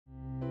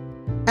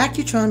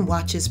Accutron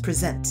Watches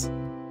present.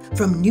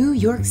 From New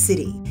York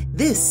City,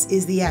 this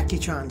is the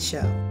Accutron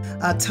Show,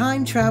 a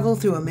time travel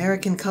through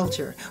American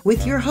culture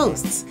with your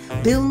hosts,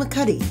 Bill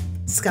McCuddy,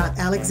 Scott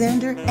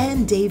Alexander,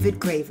 and David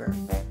Graver.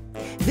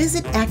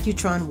 Visit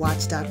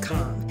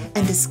AccutronWatch.com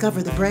and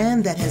discover the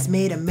brand that has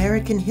made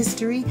American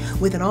history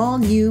with an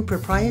all-new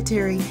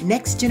proprietary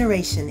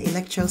next-generation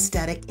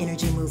electrostatic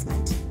energy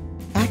movement.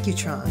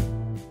 Accutron.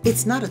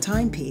 It's not a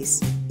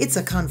timepiece, it's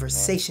a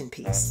conversation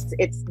piece.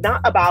 It's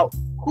not about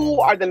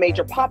who are the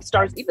major pop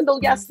stars, even though,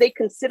 yes, they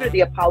consider the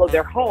Apollo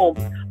their home,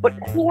 but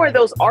who are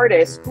those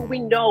artists who we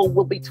know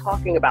will be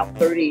talking about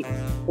 30,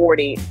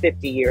 40,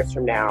 50 years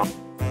from now?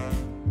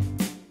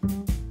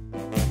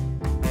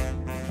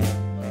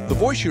 The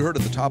voice you heard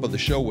at the top of the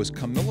show was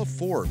Kamilah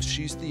Forbes.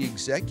 She's the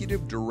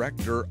executive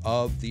director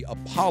of the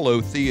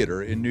Apollo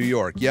Theater in New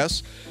York.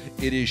 Yes,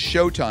 it is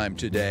showtime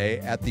today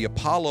at the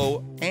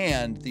Apollo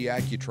and the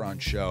Accutron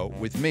Show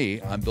with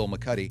me. I'm Bill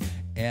McCuddy,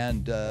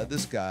 and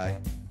this guy,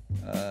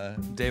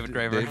 David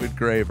Graver. David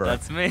Graver.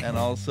 That's me. And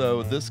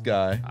also this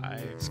guy,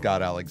 Hi.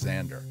 Scott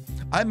Alexander.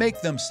 I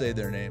make them say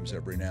their names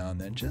every now and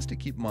then just to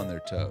keep them on their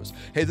toes.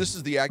 Hey, this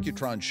is the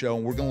Accutron Show,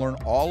 and we're going to learn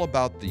all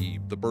about the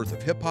birth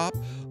of hip-hop,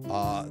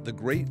 the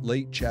great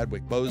late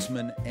Chadwick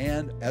Boseman,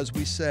 and, as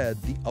we said,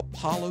 the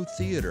Apollo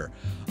Theater.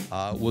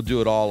 We'll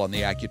do it all on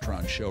the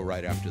Accutron Show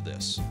right after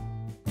this.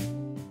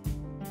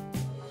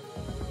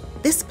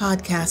 This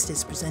podcast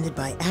is presented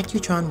by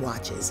Accutron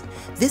Watches.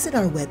 Visit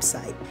our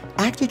website,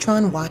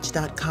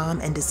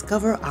 accutronwatch.com, and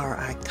discover our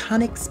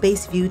iconic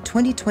Space View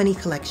 2020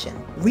 collection,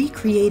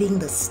 recreating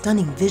the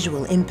stunning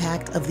visual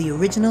impact of the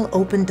original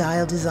open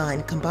dial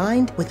design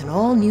combined with an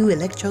all-new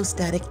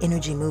electrostatic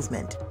energy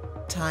movement.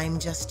 Time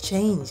just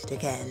changed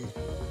again.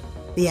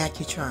 The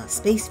Accutron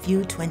Space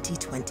View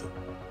 2020.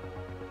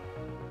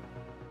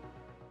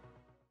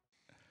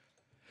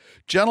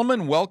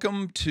 Gentlemen,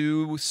 welcome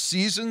to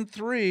Season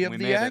 3 of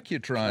the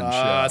Accutron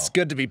Show. It's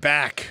good to be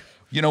back.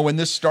 You know, when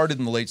this started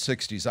in the late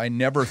 60s, I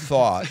never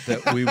thought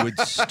that we would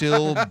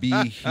still be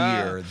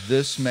here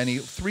this many,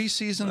 3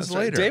 seasons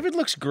later. David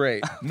looks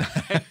great.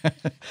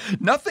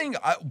 Nothing,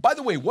 by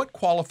the way, what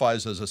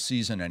qualifies as a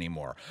season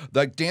anymore?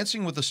 Like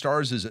Dancing with the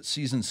Stars is at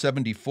season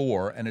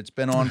 74, and it's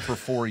been on for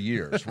 4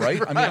 years, right?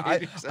 I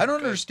mean, I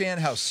don't understand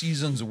how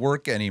seasons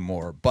work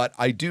anymore, but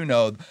I do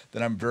know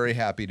that I'm very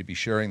happy to be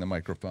sharing the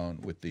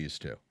microphone with these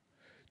two.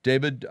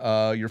 David,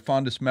 your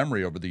fondest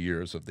memory over the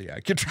years of the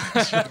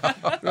Accutron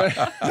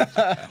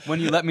Show? When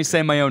you let me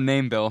say my own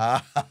name, Bill.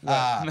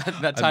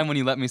 that time when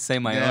you let me say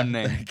my own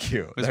name. Thank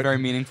you. It was very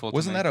meaningful to me.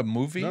 Wasn't that a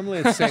movie? Normally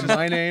it's say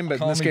my name,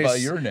 but in this case, by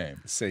your name.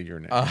 Say your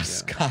name.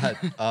 Scott,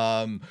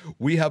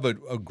 we have a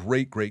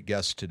great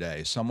guest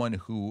today, someone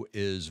who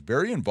is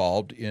very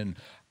involved in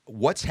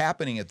what's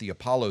happening at the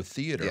Apollo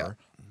Theater.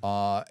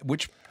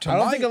 Which I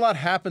don't think a lot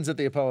happens at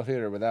the Apollo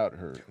Theater without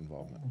her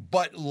involvement.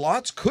 But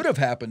lots could have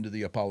happened to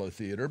the Apollo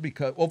Theater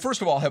because, well,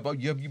 first of all, have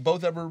you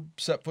both ever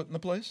set foot in the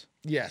place?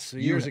 Yes,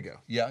 years ago.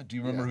 Yeah. Do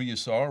you remember who you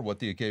saw or what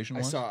the occasion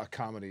was? I saw a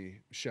comedy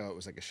show. It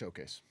was like a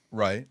showcase.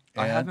 Right.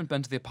 I haven't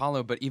been to the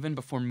Apollo, but even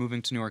before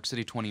moving to New York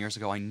City 20 years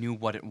ago, I knew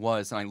what it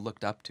was and I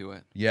looked up to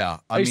it. Yeah.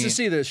 I used to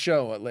see the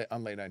show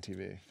on late night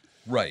TV.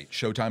 Right,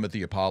 Showtime at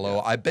the Apollo.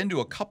 Yeah. I've been to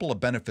a couple of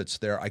benefits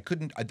there.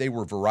 They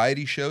were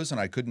variety shows, and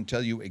I couldn't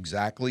tell you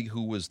exactly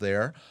who was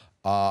there.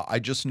 I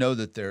just know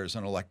that there's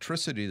an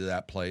electricity to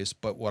that place.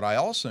 But what I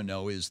also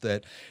know is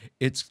that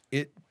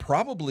it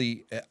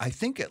probably, I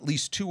think at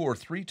least 2 or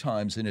 3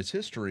 times in its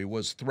history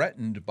was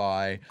threatened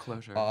by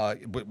closure.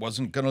 It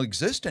wasn't going to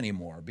exist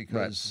anymore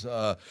because,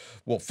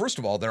 well, first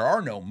of all, there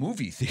are no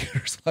movie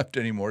theaters left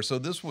anymore. So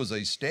this was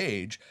a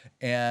stage,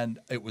 and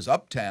it was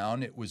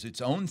uptown. It was its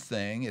own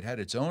thing. It had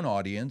its own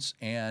audience,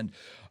 and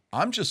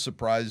I'm just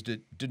surprised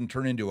it didn't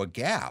turn into a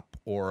Gap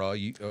or a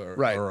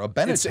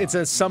Benetton. It's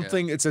a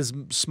something. Yeah. It's a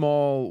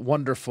small,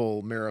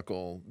 wonderful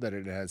miracle that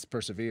it has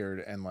persevered,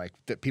 and like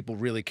that people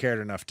really cared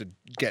enough to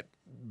get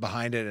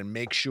behind it and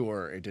make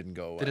sure it didn't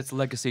go away. That its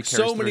legacy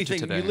carries so many through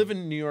things. to today. You live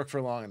in New York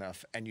for long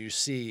enough, and you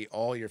see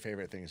all your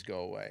favorite things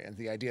go away, and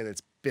the idea that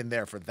it's been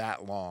there for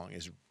that long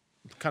is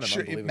kind of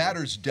unbelievable. It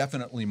matters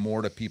definitely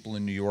more to people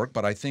in New York,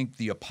 but I think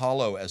the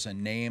Apollo as a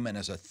name and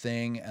as a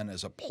thing and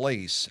as a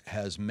place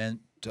has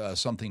meant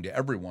something to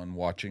everyone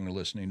watching or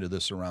listening to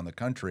this around the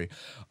country.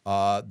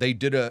 They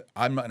did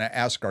I'm going to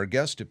ask our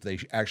guest if they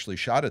actually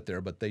shot it there,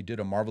 but they did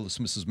a Marvelous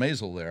Mrs.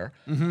 Maisel there,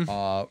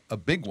 a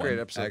big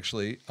one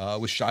actually,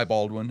 with Shai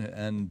Baldwin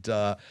and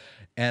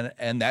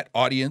that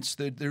audience.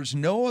 There's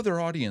no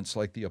other audience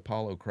like the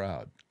Apollo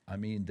crowd. I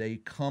mean, they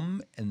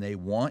come and they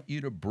want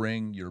you to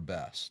bring your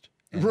best.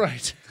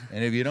 Right.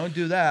 And if you don't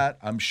do that,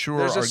 I'm sure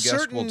there's our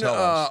guest will tell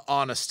us. There's a certain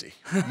honesty.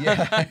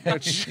 Yeah.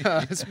 Which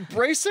is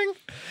bracing.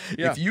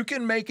 Yeah. If you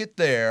can make it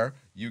there,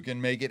 you can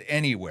make it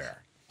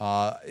anywhere.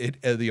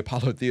 The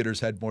Apollo Theater's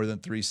had more than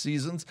 3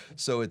 seasons,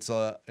 so it's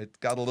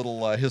got a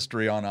little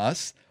history on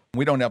us.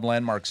 We don't have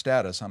landmark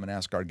status. I'm going to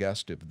ask our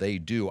guest if they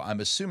do.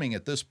 I'm assuming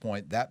at this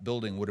point that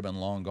building would have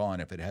been long gone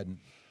if it hadn't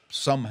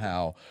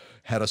somehow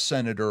had a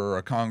senator or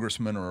a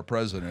congressman or a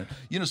president.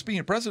 You know, speaking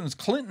of presidents,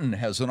 Clinton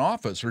has an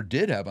office, or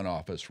did have an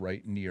office,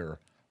 right near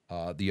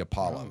the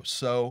Apollo.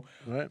 So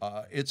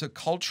it's a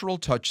cultural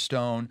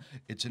touchstone.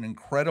 It's an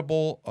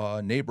incredible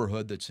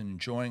neighborhood that's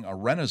enjoying a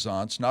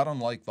renaissance, not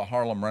unlike the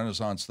Harlem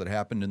Renaissance that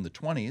happened in the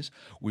 20s.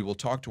 We will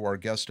talk to our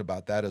guest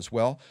about that as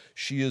well.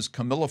 She is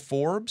Kamilah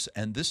Forbes,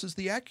 and this is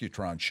the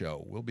Accutron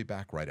Show. We'll be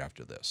back right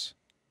after this.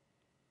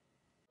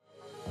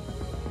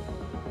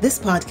 This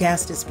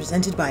podcast is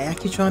presented by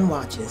Accutron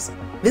Watches.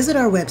 Visit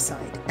our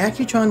website,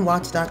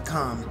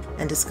 accutronwatch.com,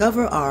 and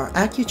discover our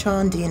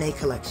Accutron DNA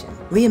collection.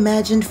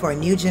 Reimagined for a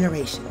new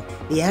generation,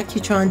 the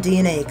Accutron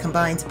DNA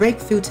combines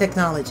breakthrough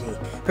technology,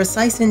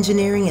 precise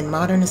engineering, and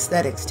modern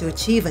aesthetics to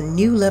achieve a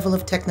new level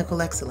of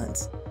technical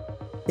excellence.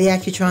 The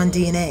Accutron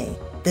DNA,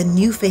 the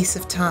new face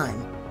of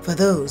time for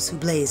those who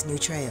blaze new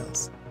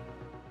trails.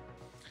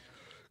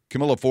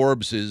 Kamilah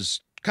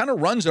Forbes kind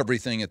of runs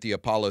everything at the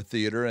Apollo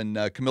Theater. And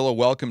Kamilah,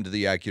 welcome to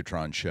the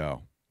Accutron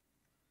Show.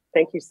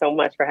 Thank you so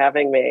much for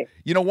having me.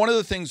 You know, one of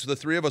the things the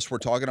three of us were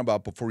talking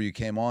about before you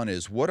came on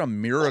is what a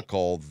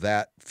miracle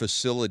that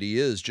facility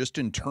is, just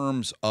in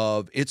terms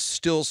of it's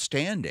still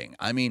standing.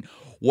 I mean,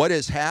 what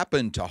has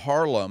happened to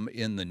Harlem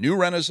in the new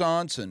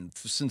Renaissance and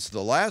since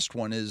the last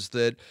one is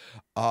that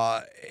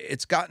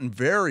it's gotten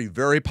very,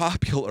 very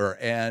popular,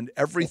 and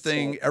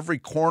everything, every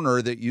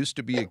corner that used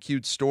to be a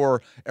cute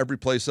store, every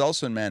place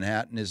else in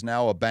Manhattan is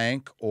now a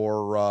bank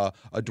or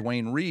a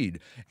Duane Reade.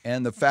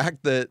 And the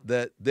fact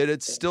that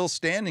it's still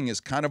standing is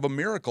kind of a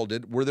miracle.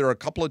 Were there a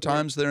couple of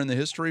times there in the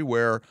history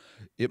where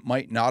it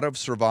might not have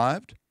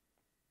survived?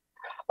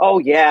 Oh,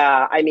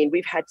 yeah. I mean,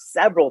 we've had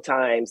several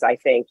times, I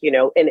think, you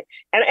know, and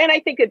I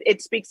think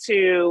it speaks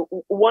to,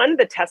 one,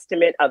 the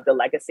testament of the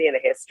legacy and the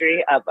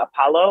history of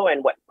Apollo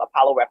and what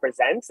Apollo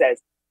represents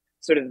as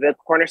sort of the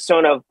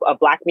cornerstone of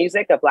Black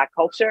music, of Black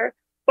culture.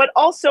 But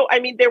also, I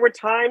mean, there were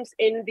times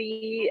in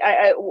the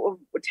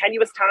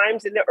tenuous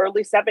times in the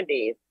early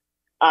 70s.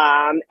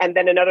 And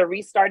then another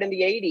restart in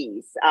the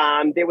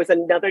 80s. There was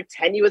another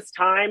tenuous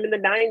time in the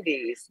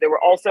 90s. There were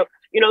also,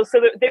 you know,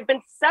 so there have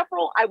been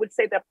several, I would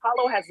say that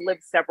Apollo has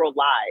lived several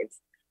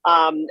lives.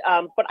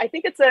 But I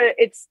think it's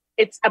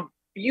a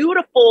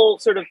beautiful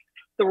sort of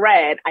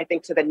thread, I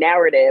think, to the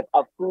narrative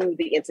of who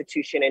the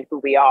institution and who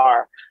we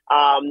are,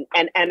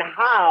 and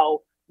how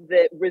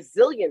the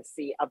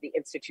resiliency of the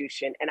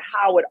institution and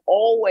how it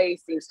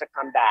always seems to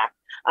come back.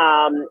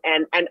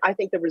 And I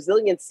think the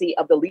resiliency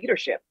of the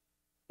leadership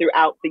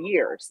throughout the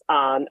years.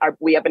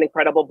 We have an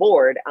incredible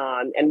board,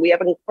 and we have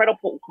an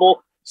incredible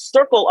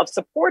circle of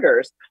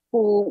supporters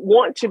who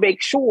want to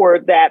make sure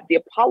that the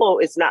Apollo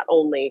is not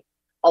only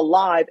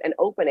alive and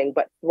opening,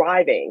 but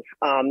thriving,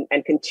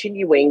 and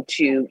continuing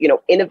to, you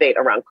know, innovate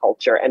around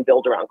culture and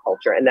build around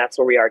culture. And that's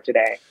where we are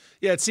today.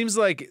 Yeah, it seems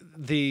like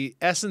the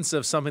essence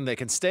of something that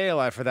can stay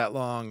alive for that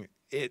long,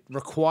 it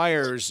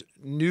requires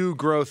new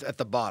growth at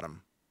the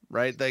bottom.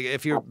 Right? Like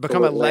if you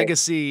become a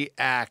legacy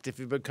act, if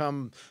you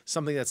become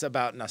something that's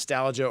about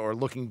nostalgia or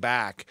looking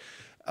back,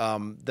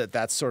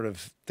 that's sort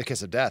of the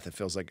kiss of death. It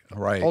feels like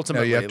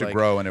ultimately you have to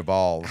grow and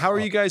evolve. How are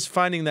you guys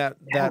finding that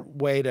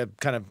way to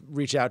kind of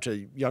reach out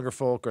to younger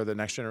folk or the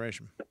next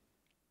generation?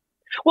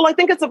 Well, I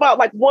think it's about,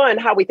 like, one,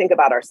 how we think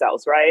about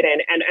ourselves, right?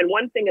 And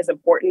one thing is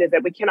important is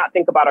that we cannot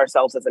think about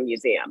ourselves as a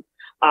museum,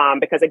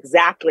 because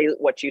exactly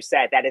what you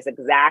said, that is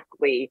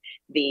exactly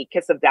the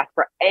kiss of death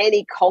for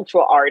any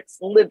cultural arts,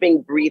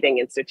 living, breathing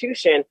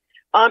institution.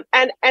 And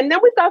then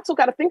we've also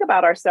got to think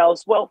about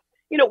ourselves. Well,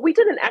 you know, we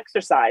did an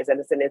exercise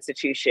as an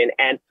institution,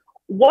 and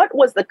what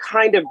was the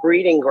kind of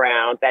breeding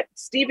ground that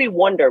Stevie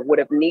Wonder would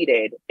have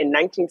needed in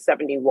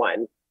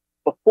 1971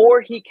 before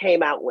he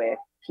came out with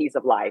Keys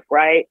of Life,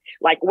 right?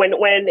 Like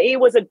when he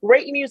was a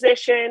great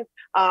musician,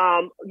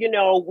 you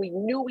know, we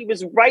knew he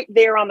was right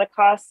there on the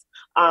cusp.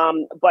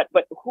 But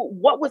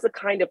what was the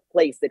kind of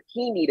place that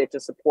he needed to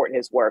support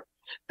his work?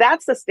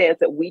 That's the stance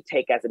that we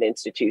take as an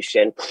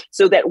institution,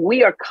 so that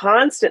we are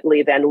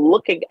constantly then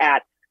looking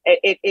at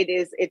it.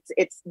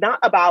 It's not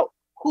about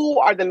who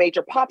are the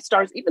major pop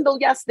stars, even though,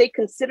 yes, they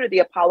consider the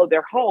Apollo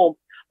their home,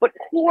 but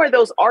who are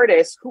those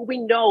artists who we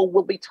know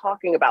will be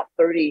talking about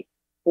 30,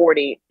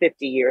 40,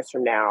 50 years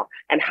from now?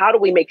 And how do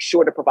we make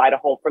sure to provide a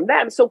home from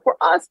them? So for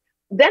us,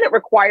 then it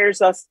requires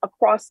us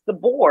across the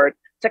board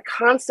to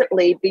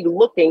constantly be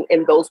looking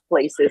in those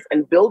places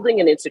and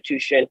building an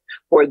institution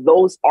for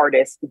those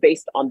artists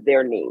based on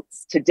their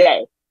needs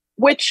today,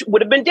 which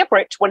would have been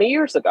different 20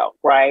 years ago,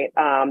 right?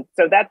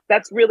 So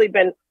that's really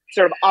been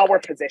sort of our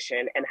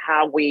position, and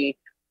how we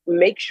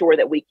make sure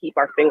that we keep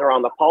our finger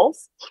on the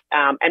pulse,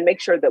 and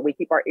make sure that we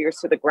keep our ears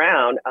to the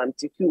ground,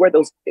 to who are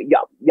those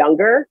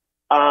younger,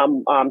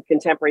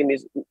 contemporary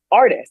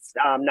artists,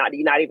 not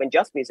even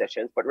just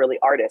musicians, but really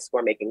artists who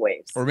are making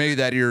waves. Or maybe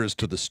that ear is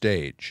to the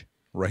stage,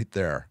 right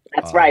there.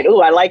 That's right.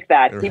 Ooh, I like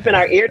that. Keeping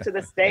our ear to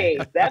the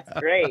stage. That's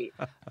great.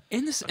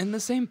 In the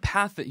same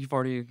path that you've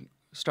already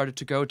started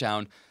to go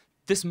down,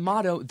 this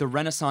motto, "The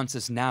Renaissance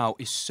is now,"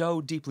 is so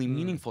deeply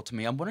meaningful to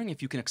me. I'm wondering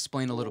if you can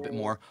explain a little bit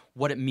more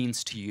what it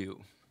means to you.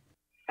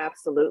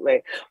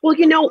 Absolutely. Well,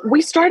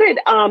 we started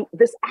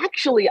this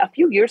actually a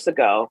few years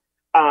ago.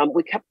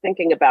 We kept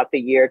thinking about the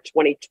year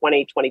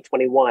 2020,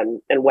 2021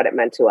 and what it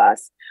meant to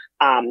us.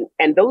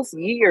 And those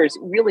years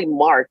really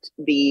marked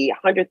the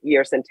 100th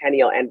year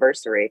centennial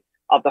anniversary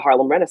of the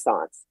Harlem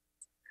Renaissance.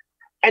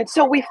 And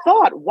so we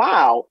thought,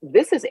 wow,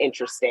 this is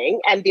interesting.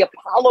 And the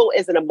Apollo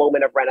is in a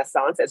moment of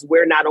renaissance as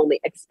we're not only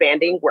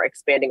expanding, we're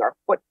expanding our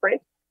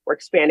footprint, we're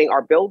expanding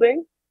our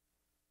building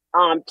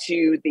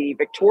to the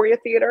Victoria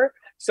Theater.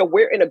 So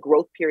we're in a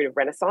growth period of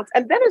renaissance.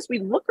 And then as we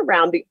look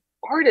around, the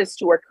artists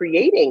who are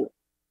creating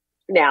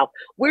now,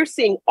 we're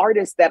seeing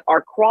artists that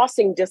are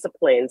crossing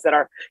disciplines that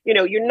are,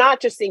 you're not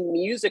just seeing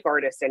music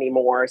artists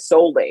anymore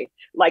solely,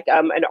 like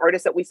an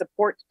artist that we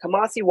support,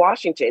 Kamasi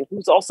Washington,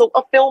 who's also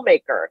a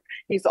filmmaker.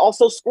 He's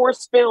also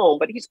scores film,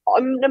 but he's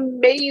an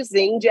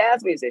amazing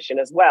jazz musician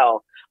as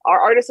well. Our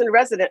artist in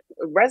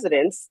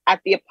residence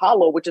at the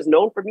Apollo, which is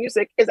known for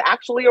music, is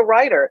actually a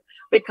writer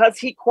because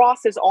he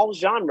crosses all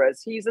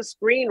genres. He's a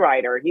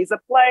screenwriter. He's a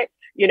play.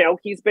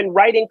 He's been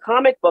writing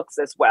comic books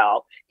as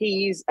well.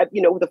 He's,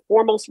 the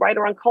foremost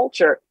writer on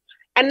culture.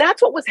 And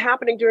that's what was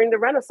happening during the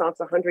Renaissance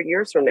 100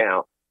 years from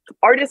now.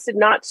 Artists did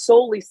not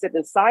solely sit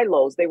in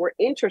silos. They were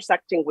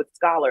intersecting with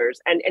scholars.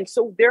 And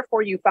so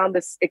therefore you found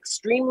this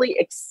extremely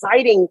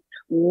exciting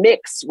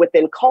mix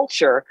within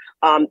culture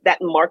that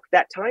marked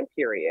that time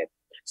period.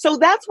 So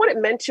that's what it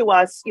meant to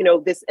us,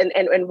 this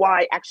and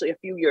why actually a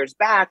few years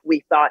back,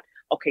 we thought,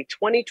 okay,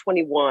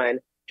 2021,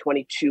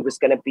 22 was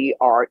going to be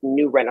our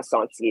new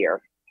Renaissance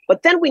year.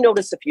 But then we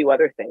noticed a few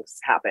other things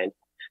happened.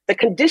 The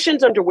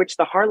conditions under which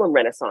the Harlem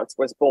Renaissance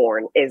was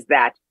born is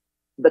that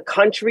the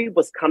country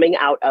was coming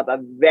out of a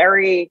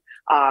very,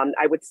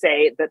 I would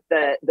say that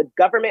the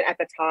government at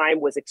the time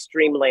was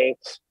extremely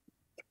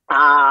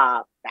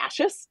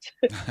fascist.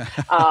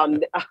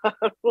 And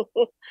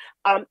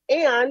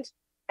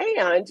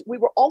we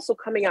were also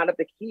coming out of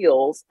the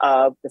heels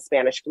of the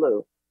Spanish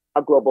flu,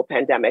 a global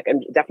pandemic,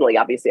 and definitely,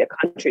 obviously, a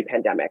country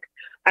pandemic.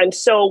 And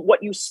so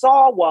what you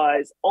saw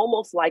was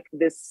almost like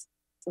this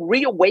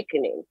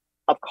reawakening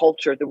of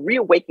culture, the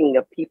reawakening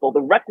of people,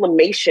 the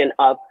reclamation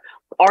of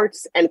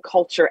arts and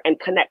culture and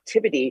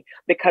connectivity,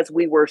 because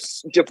we were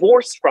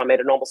divorced from it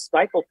and almost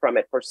stifled from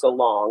it for so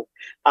long.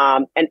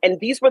 And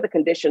these were the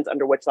conditions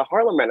under which the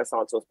Harlem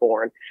Renaissance was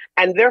born.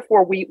 And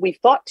therefore, we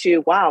thought to,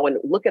 wow, and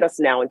look at us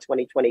now in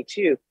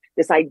 2022,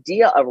 this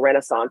idea of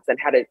Renaissance that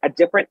had a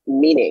different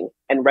meaning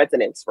and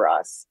resonance for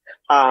us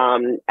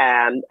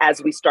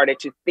as we started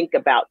to think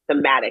about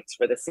thematics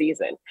for the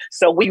season.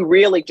 So we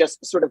really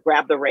just sort of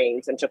grabbed the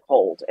reins and took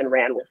hold and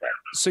ran with it.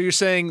 So you're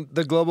saying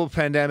the global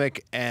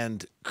pandemic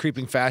and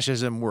creeping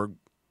fascism were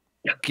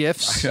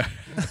gifts?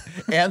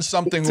 And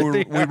something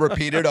we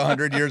repeated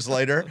 100 years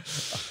later?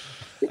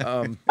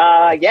 Yeah.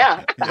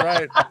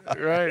 Right.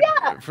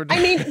 Yeah.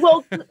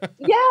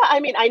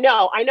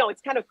 I know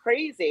it's kind of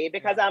crazy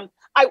because,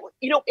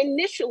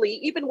 initially,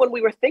 even when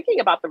we were thinking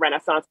about the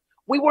Renaissance,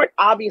 we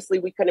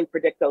couldn't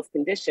predict those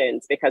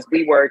conditions because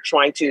we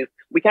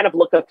kind of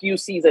look a few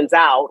seasons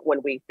out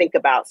when we think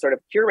about sort of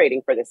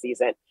curating for the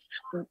season.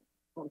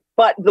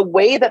 But the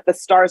way that the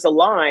stars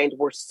aligned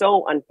were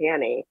so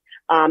uncanny.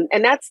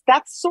 And that's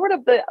sort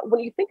of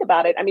when you think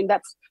about it,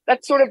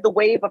 that's sort of the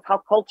wave of how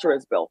culture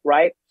is built,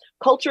 right?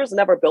 Culture is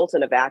never built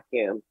in a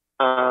vacuum.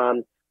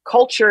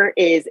 Culture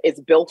is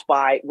built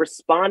by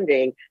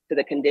responding to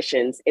the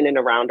conditions in and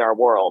around our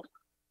world.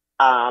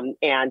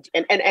 And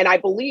I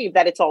believe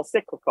that it's all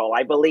cyclical.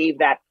 I believe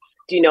that,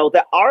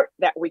 the art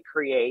that we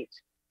create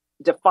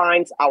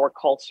defines our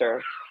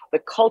culture. The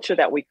culture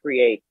that we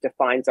create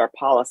defines our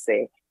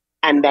policy,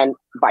 and then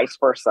vice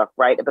versa,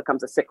 right? It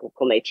becomes a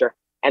cyclical nature.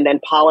 And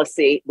then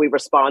policy we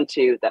respond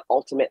to that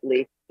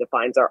ultimately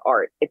defines our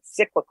art. It's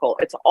cyclical.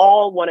 It's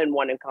all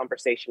one-on-one in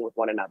conversation with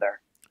one another.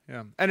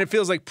 Yeah. And it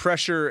feels like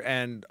pressure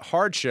and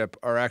hardship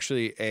are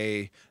actually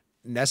a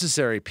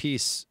necessary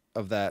piece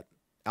of that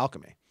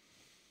alchemy.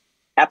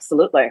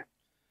 Absolutely.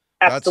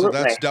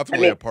 Absolutely. That's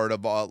definitely a part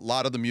of a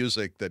lot of the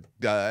music that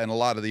and a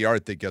lot of the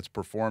art that gets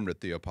performed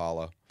at the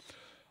Apollo.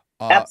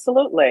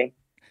 Absolutely.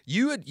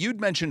 You'd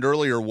mentioned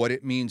earlier what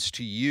it means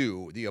to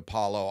you, the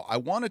Apollo. I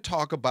want to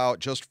talk about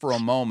just for a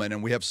moment,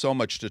 and we have so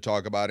much to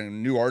talk about,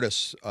 and new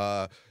artists,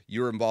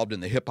 you're involved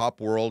in the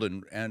hip-hop world,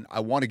 and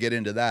I want to get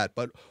into that.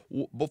 But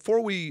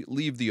before we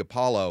leave the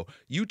Apollo,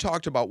 you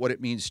talked about what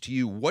it means to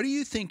you. What do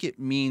you think it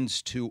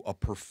means to a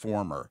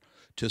performer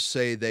to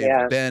say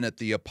they've been at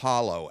the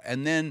Apollo?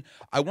 And then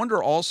I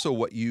wonder also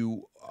what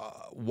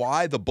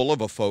why the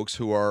Bulova folks,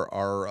 who are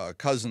our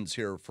cousins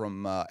here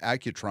from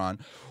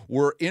Accutron,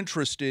 were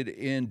interested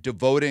in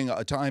devoting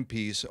a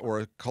timepiece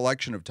or a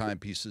collection of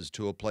timepieces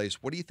to a place.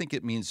 What do you think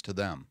it means to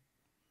them?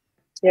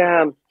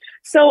 Yeah.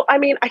 So, I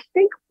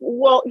think,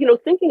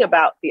 thinking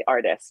about the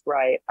artist,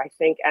 right? I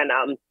think, and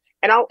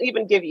I'll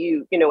even give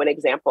you, an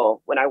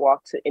example. When I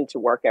walk into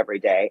work every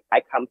day,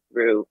 I come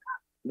through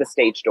the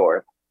stage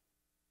door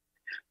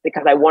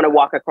because I want to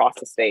walk across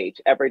the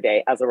stage every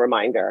day as a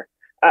reminder,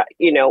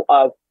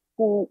 of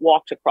who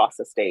walked across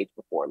the stage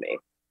before me.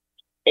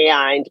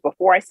 And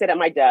before I sit at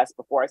my desk,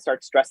 before I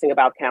start stressing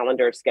about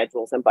calendars,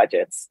 schedules, and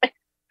budgets,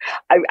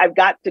 I've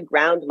got to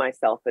ground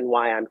myself in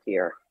why I'm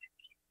here,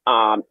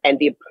 and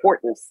the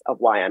importance of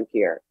why I'm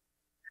here.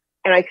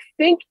 And I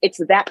think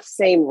it's that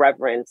same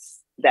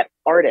reverence that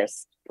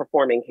artists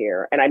performing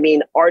here, and I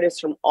mean artists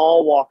from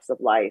all walks of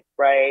life,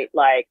 right?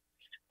 Like,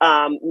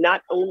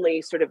 not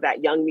only sort of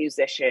that young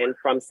musician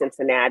from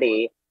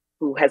Cincinnati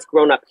who has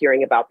grown up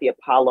hearing about the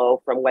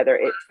Apollo from whether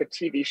it's the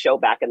TV show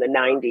back in the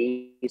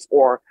 90s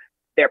or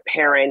their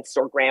parents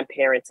or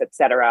grandparents, et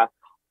cetera,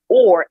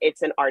 or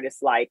it's an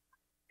artist like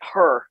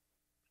her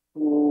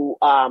who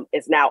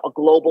is now a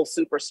global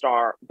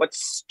superstar, but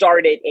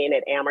started in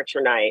at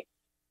amateur night.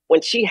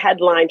 When she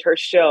headlined her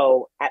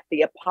show at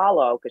the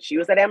Apollo, because she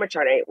was at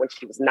amateur night when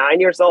she was 9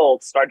 years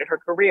old, started her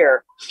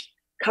career,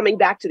 coming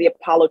back to the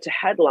Apollo to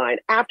headline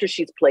after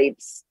she's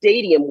played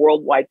stadium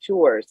worldwide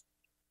tours,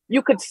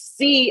 you could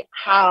see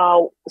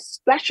how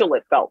special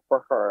it felt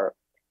for her,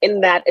 in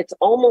that it's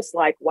almost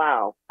like,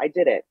 wow, I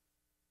did it.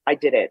 I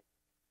did it.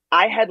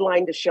 I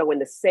headlined a show in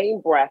the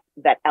same breath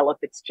that Ella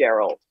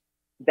Fitzgerald,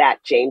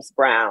 that James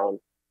Brown,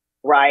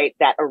 right?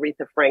 That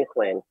Aretha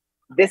Franklin.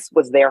 This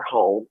was their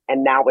home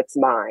and now it's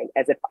mine,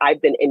 as if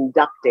I've been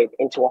inducted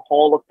into a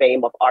hall of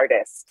fame of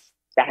artists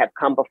that have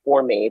come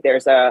before me.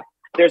 There's a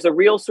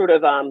real sort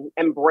of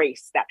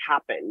embrace that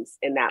happens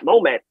in that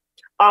moment.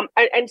 And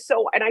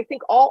I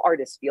think all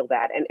artists feel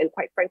that. And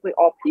quite frankly,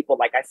 all people,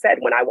 like I said,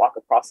 when I walk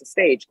across the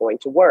stage going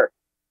to work.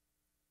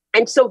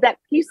 And so that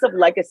piece of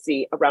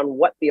legacy around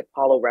what the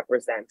Apollo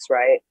represents,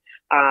 right?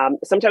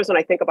 Sometimes when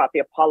I think about the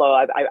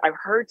Apollo, I've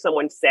heard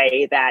someone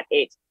say that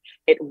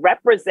it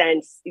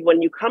represents,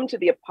 when you come to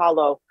the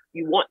Apollo,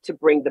 you want to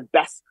bring the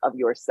best of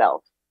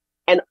yourself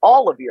and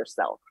all of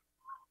yourself.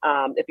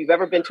 If you've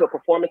ever been to a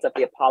performance of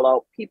the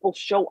Apollo, people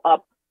show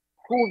up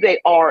who they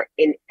are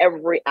in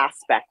every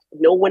aspect.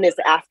 No one is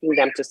asking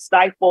them to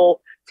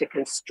stifle, to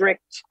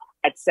constrict,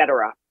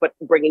 etc., but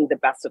bringing the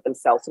best of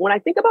themselves. So when I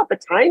think about the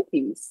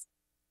timepiece,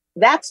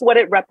 that's what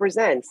it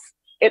represents.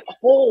 It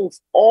holds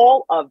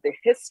all of the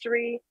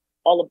history,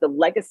 all of the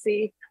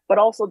legacy, but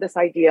also this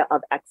idea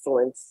of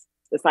excellence,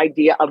 this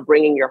idea of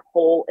bringing your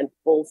whole and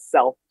full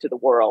self to the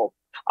world.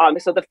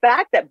 So the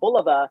fact that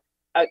Bulova,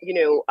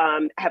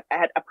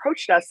 had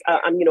approached us,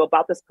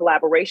 about this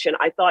collaboration,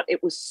 I thought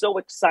it was so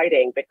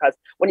exciting, because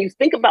when you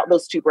think about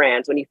those two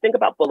brands, when you think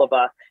about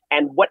Bulova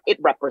and what it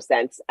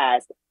represents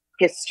as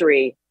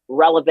history,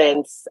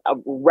 relevance,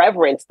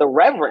 reverence, the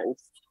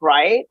reverence,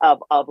 right,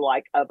 of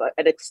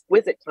an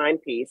exquisite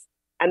timepiece.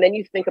 And then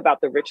you think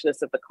about the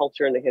richness of the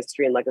culture and the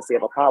history and legacy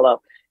of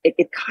Apollo.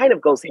 It kind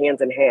of goes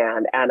hands in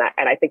hand. And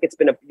I think it's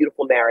been a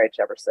beautiful marriage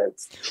ever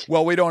since.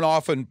 Well, we don't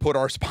often put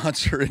our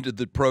sponsor into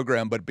the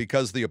program, but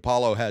because the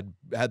Apollo had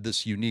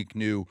this unique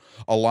new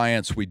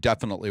alliance, we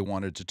definitely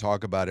wanted to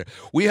talk about it.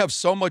 We have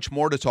so much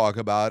more to talk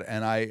about,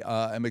 and I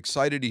am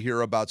excited to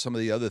hear about some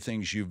of the other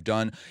things you've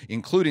done,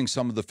 including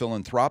some of the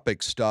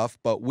philanthropic stuff.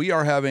 But we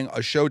are having a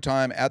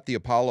showtime at the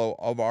Apollo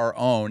of our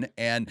own,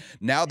 and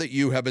now that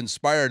you have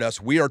inspired us,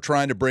 we are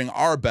trying to bring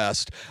our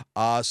best.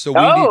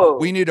 So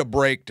we need a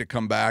break to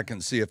come back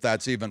and see if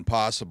that's even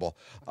possible.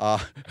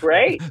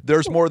 Great.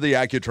 There's more of the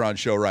Accutron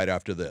Show right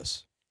after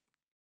this.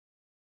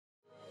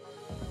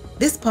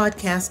 This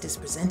podcast is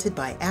presented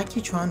by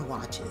Accutron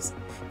Watches.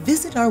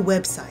 Visit our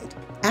website,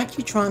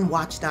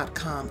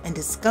 accutronwatch.com, and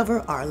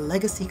discover our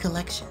legacy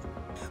collection,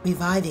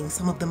 reviving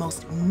some of the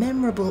most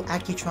memorable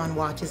Accutron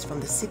watches from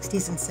the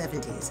 60s and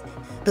 70s.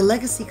 The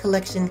legacy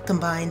collection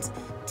combines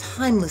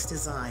timeless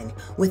design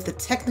with the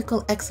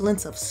technical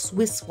excellence of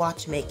Swiss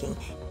watchmaking,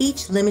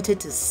 each limited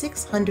to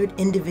 600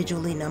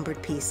 individually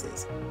numbered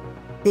pieces.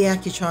 The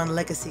Accutron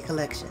Legacy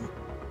Collection,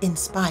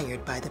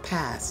 inspired by the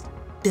past,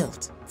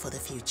 built for the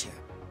future.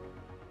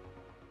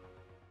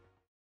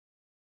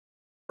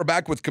 We're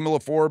back with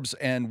Kamilah Forbes,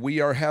 and we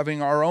are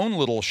having our own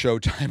little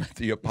showtime at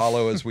the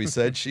Apollo, as we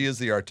said. She is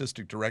the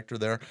artistic director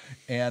there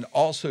and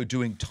also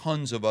doing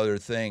tons of other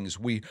things.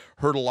 We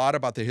heard a lot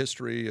about the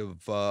history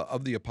of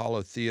the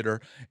Apollo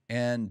Theater,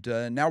 and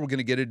now we're going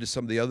to get into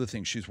some of the other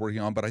things she's working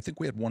on, but I think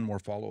we had one more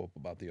follow-up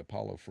about the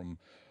Apollo from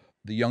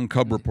the young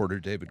cub reporter,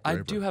 David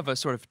Graeber. I do have a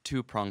sort of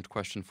two-pronged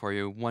question for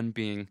you, one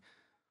being,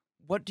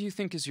 what do you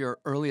think is your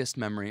earliest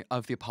memory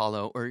of the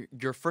Apollo, or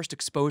your first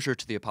exposure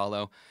to the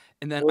Apollo?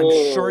 And then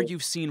I'm sure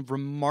you've seen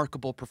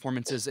remarkable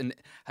performances and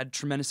had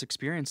tremendous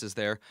experiences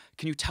there.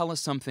 Can you tell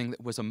us something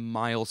that was a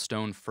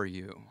milestone for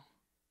you?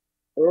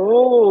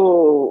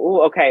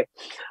 Okay.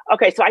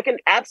 So I can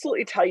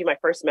absolutely tell you my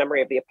first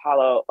memory of the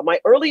Apollo. My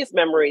earliest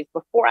memories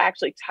before I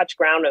actually touched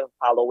ground at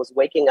Apollo was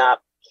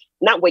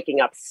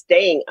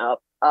staying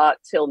up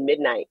till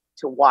midnight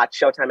to watch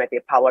Showtime at the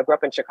Apollo. I grew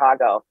up in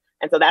Chicago.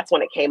 And so that's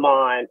when it came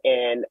on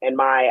in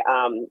my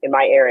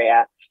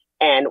area,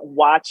 and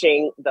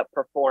watching the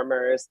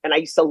performers. And I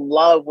used to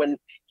love when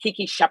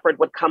Kiki Shepard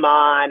would come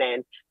on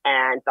and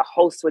the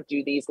host would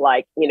do these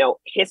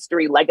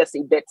history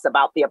legacy bits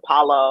about the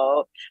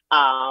Apollo.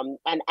 And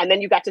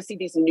then you got to see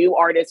these new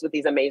artists with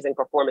these amazing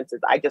performances.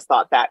 I just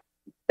thought that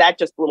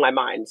just blew my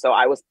mind. So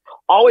I was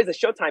always a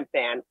Showtime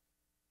fan.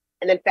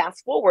 And then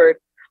fast forward,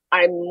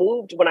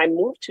 when I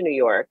moved to New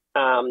York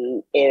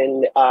in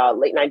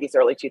late 90s,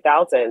 early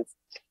 2000s,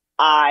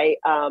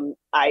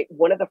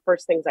 one of the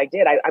first things I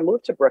did, I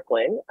moved to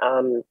Brooklyn,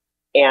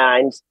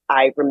 and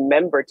I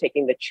remember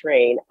taking the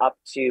train up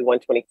to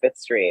 125th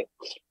Street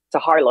to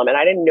Harlem. And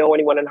I didn't know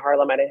anyone in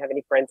Harlem. I didn't have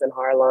any friends in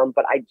Harlem,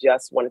 but I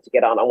just wanted to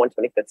get on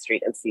 125th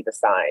Street and see the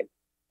sign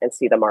and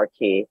see the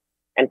marquee.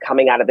 And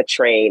coming out of the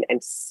train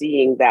and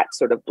seeing that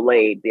sort of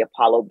blade, the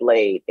Apollo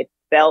blade,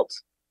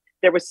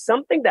 there was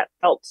something that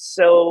felt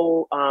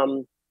so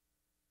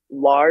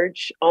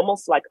large,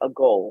 almost like a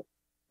goal,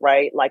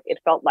 right? Like it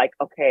felt like,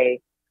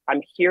 okay,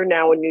 I'm here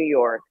now in New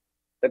York.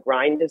 The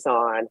grind is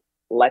on.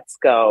 Let's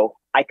go.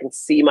 I can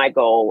see my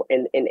goal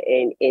in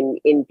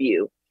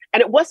view.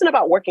 And it wasn't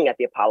about working at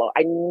the Apollo.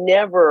 I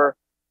never,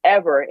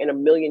 ever in a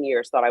million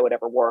years thought I would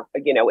ever work.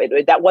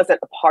 That wasn't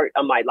a part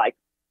of my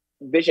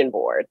vision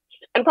board.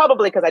 And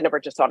probably because I never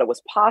just thought it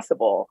was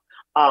possible.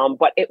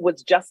 But it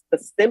was just the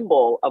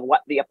symbol of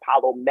what the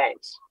Apollo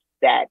meant,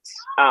 that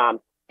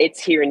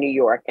it's here in New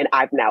York and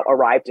I've now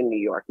arrived in New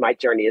York. My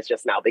journey is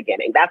just now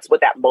beginning. That's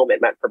what that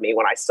moment meant for me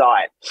when I saw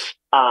it.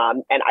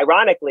 And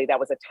ironically, that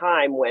was a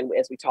time when,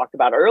 as we talked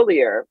about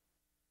earlier,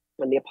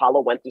 when the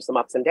Apollo went through some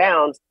ups and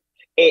downs,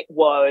 it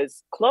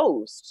was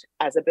closed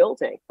as a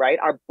building, right?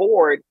 Our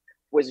board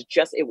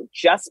just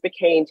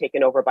became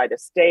taken over by the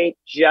state,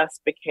 just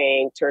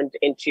became turned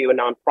into a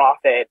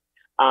nonprofit.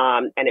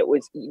 And it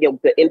was,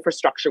 the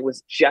infrastructure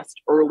was just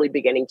early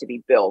beginning to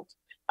be built,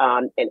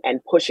 and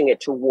pushing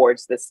it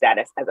towards the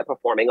status as a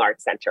performing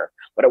arts center,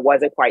 but it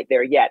wasn't quite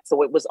there yet.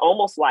 So it was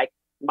almost like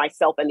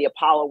myself and the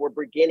Apollo were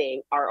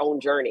beginning our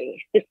own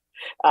journey,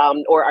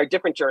 or our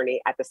different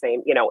journey at the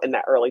same, in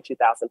that early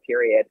 2000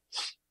 period.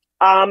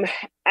 And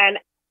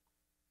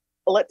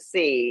let's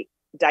see,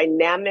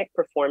 dynamic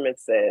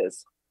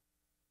performances.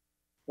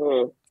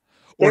 Or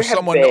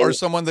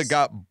someone that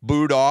got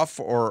booed off,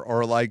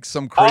 or like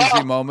some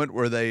crazy moment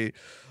where the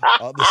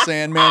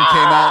Sandman came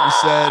out and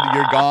said,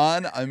 "You're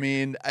gone." I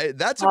mean,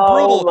 that's a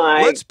brutal.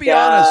 Let's be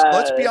honest.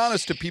 Let's be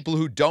honest to people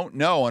who don't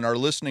know and are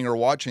listening or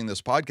watching this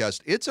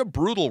podcast. It's a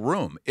brutal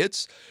room.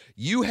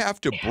 You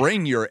have to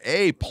bring your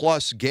A+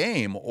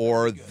 game,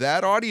 or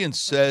that audience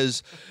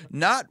says,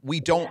 not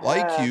we don't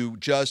like you,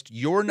 just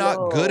you're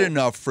not good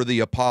enough for the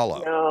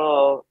Apollo.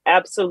 No,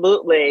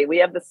 absolutely. We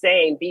have the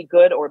saying, be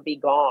good or be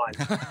gone.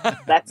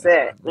 That's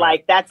it.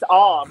 Like, that's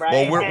all,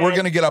 right? Well, we're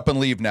going to get up and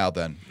leave now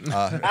then.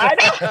 I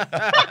know.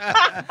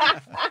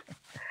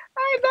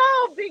 I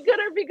know. Be good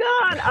or be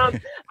gone.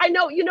 I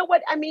know. You know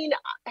what? I mean,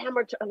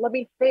 Hammer, let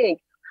me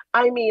think.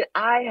 I mean,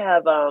 I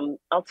have,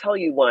 I'll tell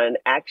you one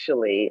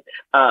actually,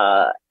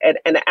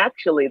 and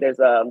actually there's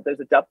a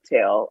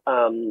dovetail,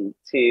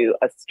 to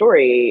a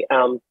story.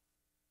 Well,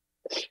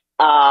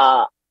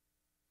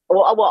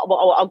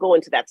 I'll go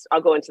into that.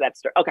 I'll go into that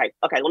story. Okay.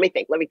 Let me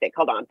think.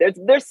 Hold on.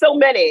 There's so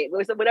many.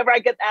 Whenever I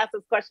get asked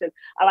this question,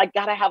 I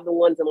gotta have the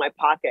ones in my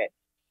pocket.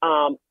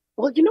 Well,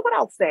 you know what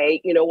I'll say?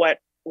 You know what?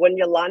 When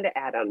Yolanda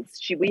Adams,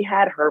 we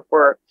had her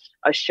for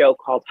a show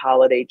called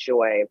Holiday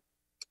Joy.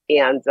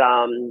 And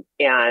I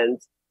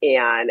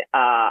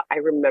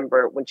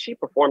remember when she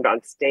performed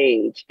on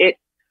stage, it's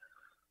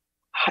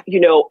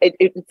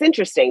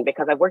interesting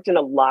because I've worked in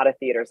a lot of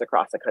theaters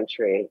across the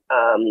country.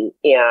 And,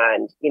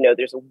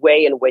 there's a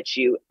way in which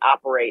you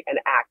operate and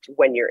act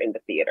when you're in the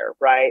theater,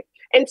 right?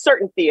 And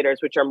certain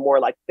theaters, which are more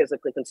like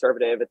physically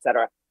conservative, et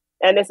cetera.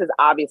 And this is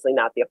obviously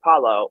not the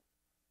Apollo.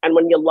 And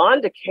when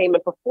Yolanda came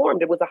and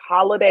performed, it was a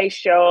holiday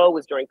show. It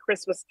was during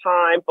Christmas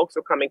time. Folks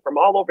were coming from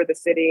all over the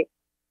city.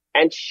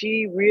 And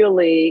she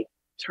really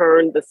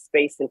turned the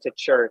space into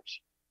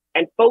church.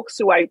 And folks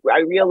who I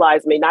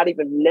realized may not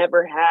even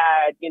never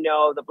had,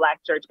 the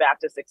Black Church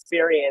Baptist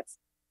experience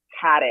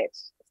had it.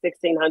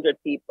 1,600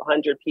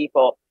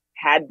 people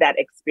had that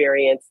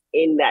experience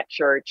in that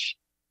church,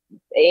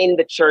 in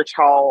the church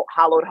hall,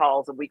 hallowed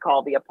halls that we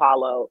call the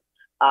Apollo,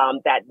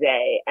 that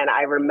day. And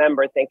I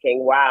remember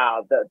thinking,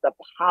 wow, the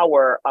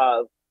power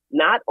of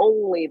not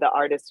only the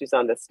artist who's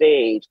on the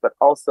stage, but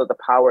also the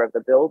power of the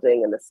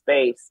building and the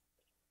space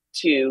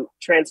to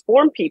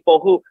transform people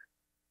who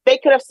they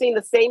could have seen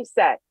the same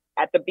set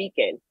at the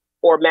Beacon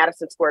or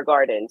Madison Square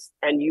Gardens,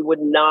 and you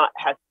would not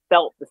have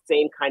felt the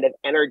same kind of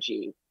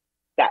energy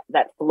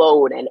that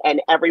flowed,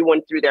 and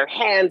everyone threw their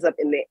hands up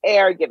in the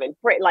air, giving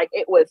praise. Like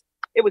it was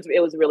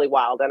really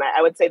wild. And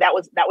I would say that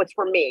was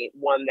for me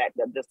one that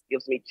just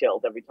gives me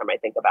chills every time I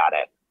think about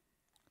it.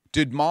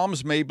 Did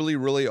Mom's Mabley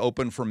really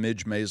open for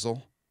Midge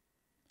Maisel?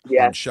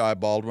 Yes. And Shy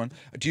Baldwin.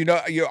 Do you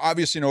know? You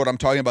obviously know what I'm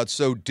talking about.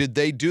 So, did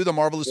they do The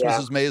Marvelous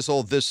Mrs.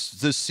 Maisel?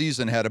 This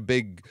season had a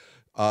big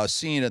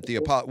scene at the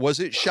Apollo. Was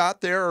it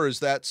shot there, or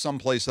is that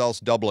someplace else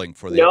doubling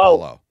for the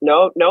Apollo?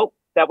 No.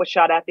 That was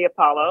shot at the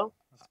Apollo.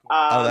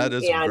 That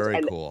is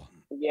very cool.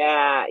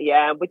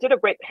 Yeah. We did a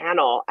great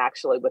panel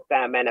actually with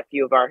them and a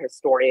few of our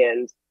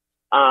historians,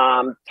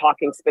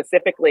 talking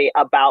specifically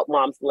about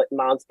Mom's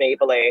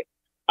Mabley.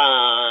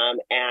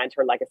 and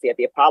her legacy at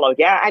the Apollo.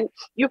 Yeah, and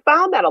you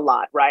found that a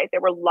lot, right?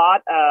 There were a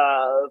lot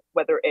of,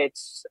 whether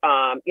it's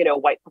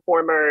white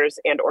performers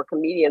and or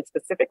comedians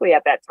specifically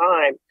at that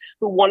time,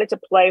 who wanted to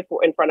play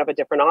in front of a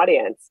different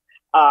audience,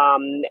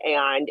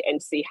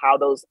 and see how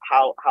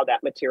that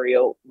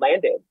material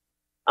landed,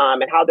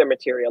 and how their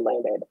material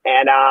landed,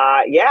 and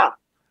yeah,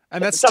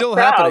 and that's it's a still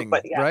crowd, happening,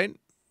 but yeah. right?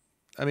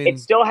 I mean, It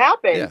still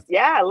happens.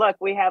 yeah. Yeah. Look,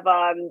 we have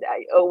a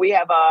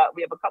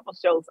couple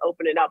shows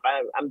opening up.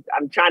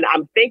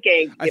 I'm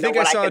thinking. I think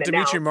I saw can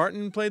Dimitri announce.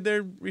 Martin played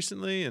there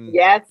recently, and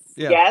Yes,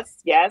 yeah.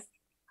 yes.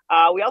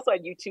 We also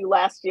had U2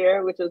 last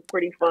year, which was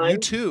pretty fun.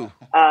 U2.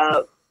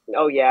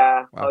 Oh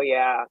yeah, Wow. oh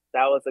yeah.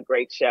 That was a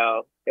great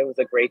show. It was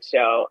a great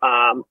show.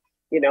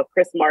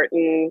 Chris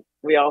Martin.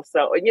 We also,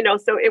 so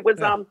it was.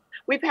 Yeah.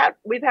 We've had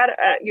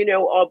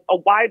a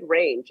wide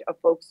range of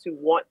folks who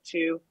want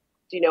to,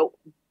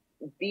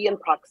 be in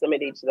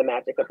proximity to the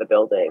magic of the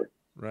building.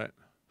 Right.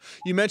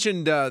 You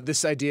mentioned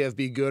this idea of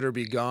be good or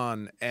be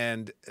gone,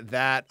 and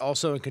that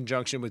also in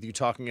conjunction with you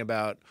talking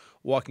about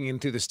walking in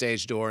through the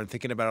stage door and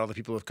thinking about all the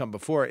people who have come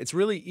before. It's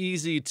really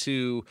easy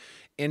to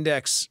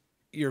index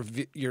your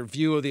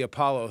view of the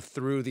Apollo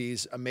through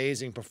these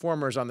amazing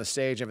performers on the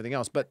stage and everything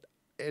else. But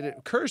it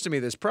occurs to me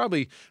there's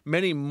probably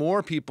many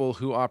more people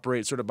who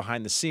operate sort of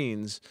behind the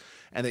scenes,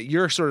 and that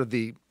you're sort of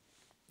the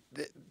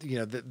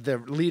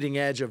leading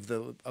edge of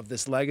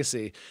this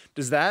legacy.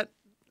 Does that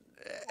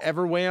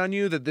ever weigh on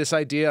you, that this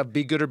idea of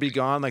be good or be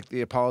gone, like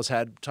the Apollo's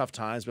had tough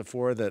times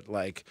before, that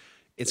like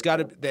it's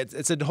a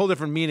whole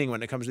different meaning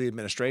when it comes to the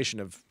administration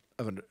of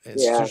an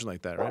institution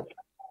like that, right?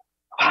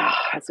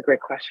 That's a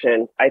great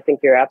question. I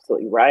think you're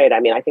absolutely right. I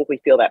mean, I think we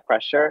feel that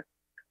pressure.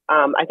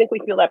 I think we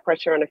feel that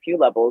pressure on a few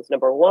levels.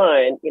 Number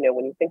one,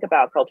 when you think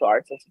about cultural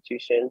arts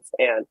institutions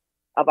and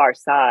of our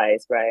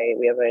size, right?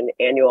 We have an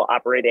annual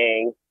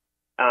operating,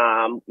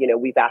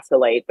 we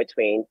vacillate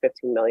between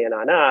 15 million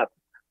on up,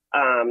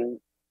 from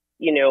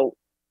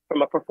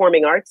a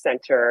performing arts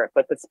center,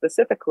 but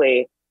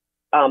specifically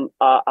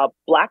a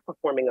Black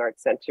performing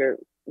arts center,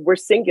 we're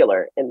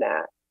singular in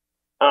that.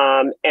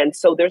 And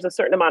so there's a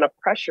certain amount of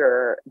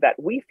pressure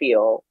that we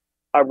feel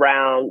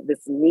around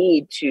this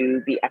need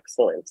to be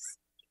excellence,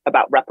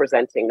 about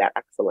representing that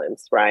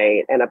excellence,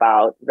 right? And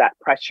about that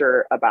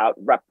pressure about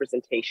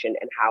representation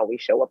and how we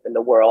show up in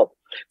the world,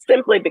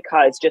 simply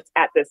because just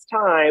at this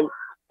time,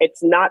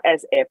 it's not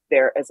as if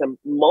there is a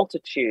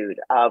multitude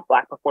of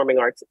Black performing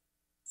arts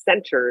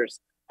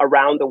centers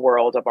around the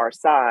world of our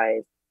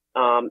size.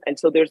 And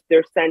so there's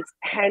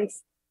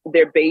hence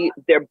there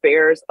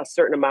bears a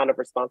certain amount of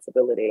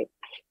responsibility,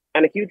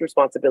 and a huge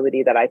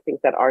responsibility that I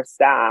think that our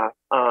staff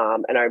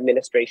and our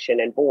administration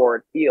and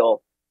board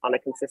feel on a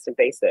consistent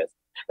basis.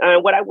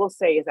 And what I will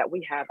say is that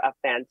we have a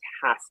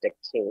fantastic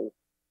team.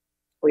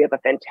 We have a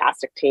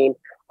fantastic team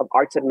of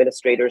arts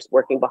administrators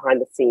working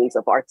behind the scenes,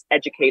 of arts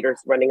educators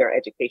running our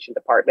education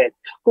department,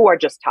 who are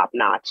just top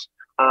notch.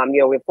 We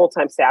have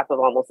full-time staff of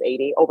almost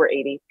over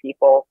 80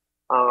 people,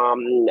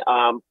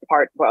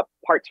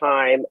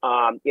 part-time,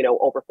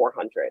 over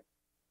 400.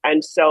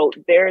 And so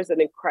there's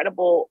an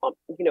incredible,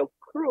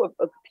 crew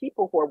of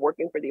people who are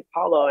working for the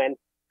Apollo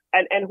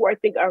and who I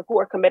think who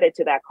are committed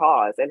to that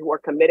cause, and who are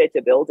committed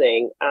to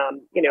building,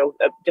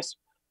 just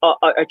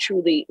a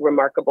truly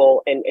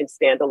remarkable and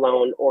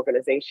standalone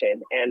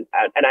organization. And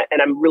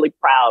I'm really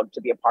proud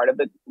to be a part of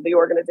the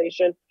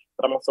organization,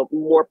 but I'm also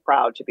more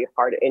proud to be a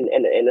part in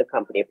the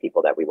company of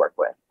people that we work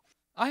with.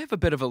 I have a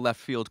bit of a left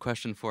field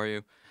question for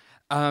you.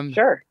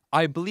 Sure.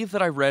 I believe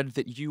that I read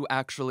that you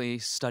actually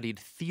studied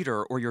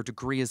theater, or your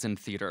degree is in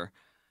theater.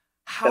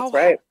 That's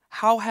right.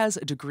 How has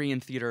a degree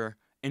in theater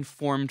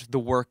informed the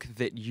work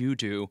that you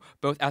do,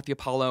 both at the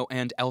Apollo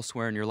and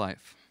elsewhere in your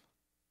life?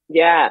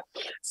 Yeah.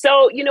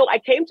 So, I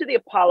came to the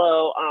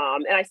Apollo,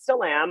 and I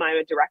still am. I'm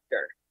a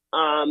director.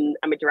 I'm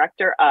a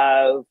director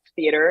of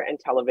theater and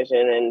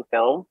television and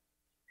film.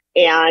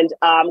 And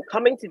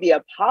coming to the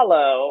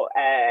Apollo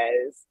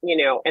as,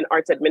 an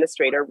arts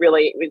administrator,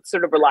 really, it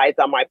sort of relies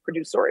on my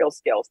producerial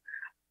skills.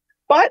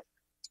 But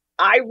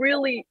I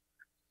really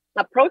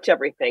approach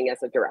everything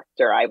as a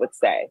director, I would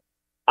say,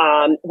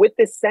 with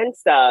this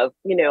sense of,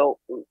 I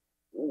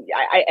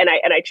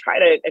try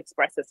to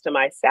express this to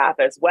my staff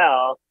as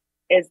well,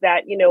 is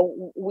that,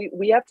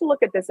 we have to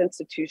look at this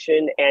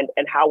institution and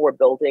how we're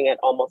building it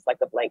almost like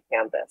a blank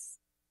canvas,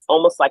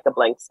 almost like a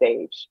blank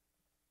stage.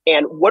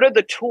 And what are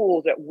the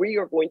tools that we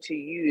are going to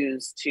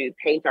use to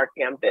paint our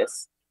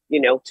canvas,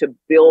 to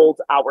build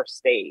our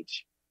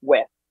stage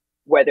with,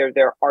 whether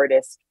they're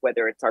artists,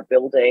 whether it's our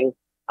building,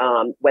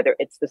 whether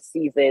it's the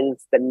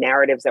seasons, the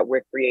narratives that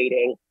we're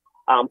creating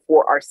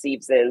for our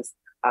seasons,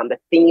 the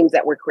themes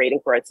that we're creating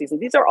for our season.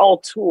 These are all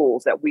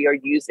tools that we are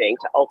using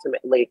to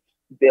ultimately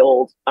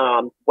build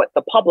what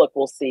the public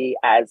will see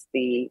as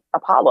the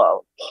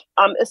Apollo.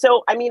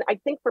 So, I mean, I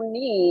think for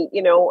me,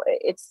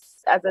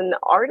 it's, as an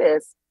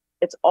artist,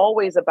 it's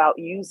always about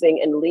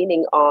using and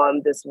leaning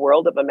on this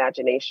world of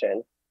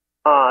imagination,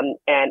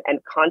 and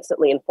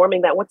constantly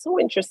informing that. What's so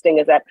interesting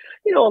is that,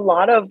 a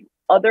lot of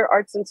other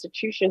arts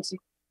institutions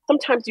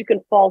sometimes you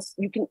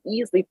can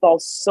easily fall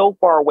so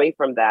far away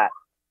from that.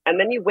 And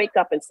then you wake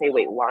up and say,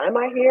 wait, why am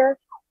I here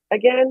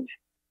again?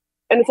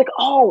 And it's like,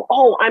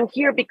 oh, I'm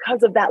here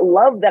because of that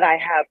love that I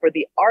have for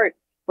the art,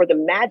 for the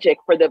magic,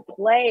 for the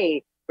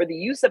play, for the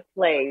use of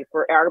play,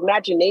 for our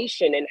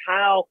imagination, and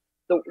how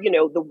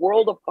the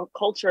world of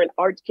culture and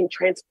art can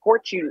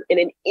transport you in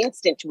an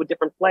instant to a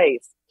different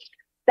place.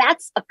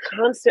 That's a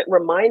constant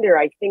reminder,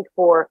 I think,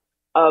 for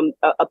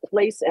a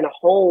place and a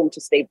home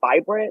to stay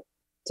vibrant,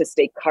 to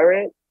stay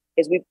current,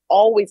 is we've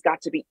always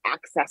got to be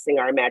accessing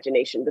our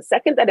imagination. The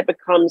second that it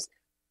becomes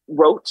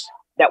rote,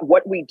 that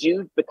what we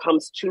do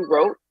becomes too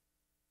rote,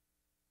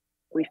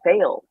 we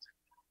failed.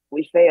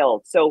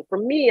 So for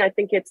me, I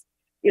think it's,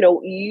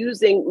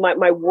 using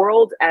my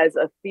world as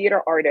a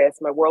theater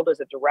artist, my world as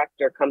a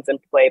director comes in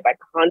play by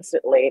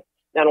constantly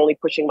not only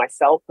pushing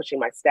myself, pushing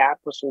my staff,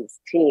 pushing the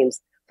teams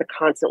to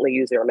constantly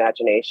use their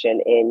imagination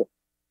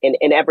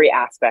in every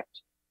aspect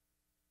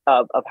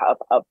of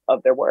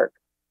their work.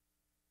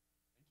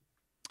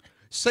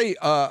 Say,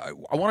 I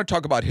want to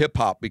talk about hip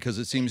hop because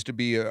it seems to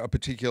be a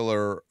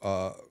particular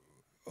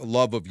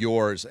love of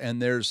yours,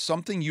 and there's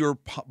something you're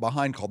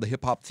behind called the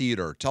Hip Hop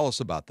Theater. Tell us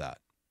about that.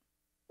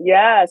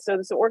 Yeah, so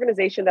this is an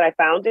organization that I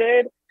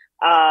founded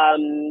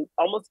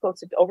almost close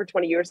to over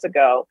 20 years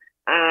ago.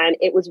 And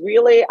it was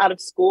really out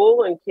of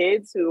school and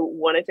kids who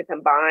wanted to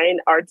combine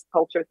arts,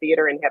 culture,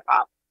 theater, and hip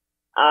hop.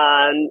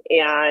 And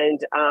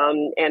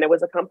it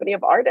was a company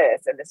of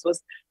artists. And this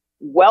was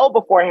well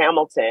before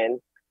Hamilton.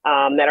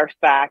 Matter of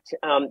fact,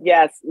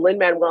 yes,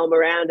 Lin-Manuel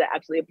Miranda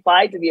actually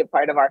applied to be a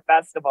part of our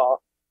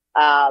festival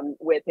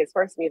with his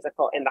first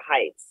musical, In the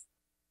Heights.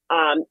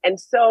 And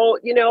so,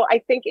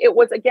 I think it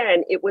was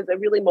a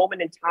really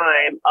moment in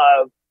time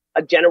of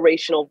a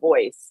generational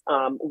voice,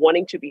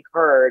 wanting to be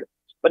heard,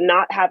 but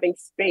not having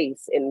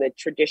space in the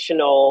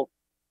traditional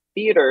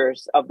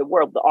theaters of the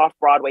world. The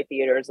off-Broadway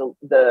theaters,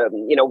 the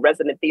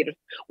resident theaters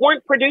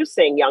weren't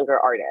producing younger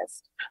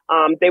artists.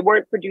 They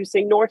weren't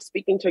producing nor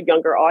speaking to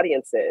younger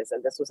audiences.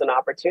 And this was an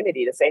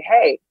opportunity to say,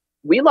 hey,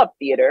 we love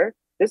theater.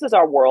 This is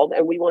our world,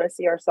 and we want to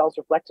see ourselves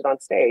reflected on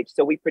stage.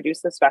 So we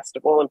produced this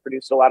festival and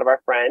produced a lot of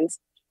our friends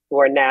who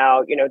are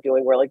now,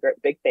 doing really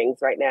great, big things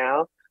right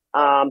now.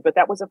 But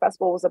that was what the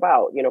festival was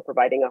about,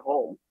 providing a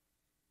home.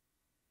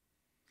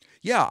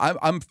 Yeah,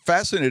 I'm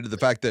fascinated with the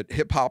fact that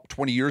hip hop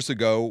 20 years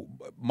ago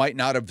might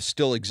not have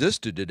still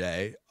existed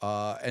today,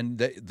 and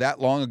that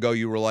long ago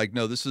you were like,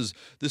 no, this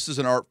is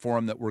an art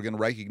form that we're going to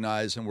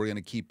recognize and we're going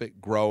to keep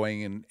it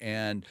growing.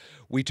 And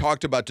we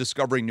talked about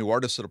discovering new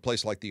artists at a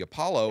place like the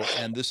Apollo,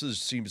 and this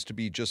seems to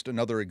be just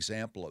another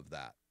example of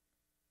that.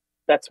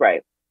 That's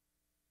right.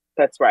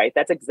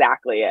 That's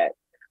exactly it.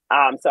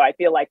 So I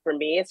feel like for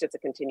me, it's just a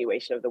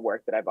continuation of the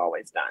work that I've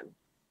always done.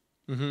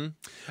 Mm-hmm.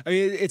 I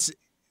mean, it's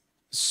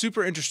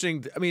super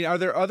interesting. I mean, are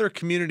there other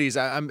communities?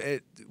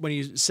 When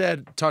you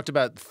talked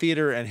about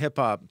theater and hip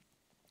hop,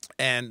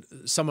 and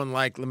someone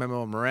like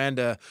Lin-Manuel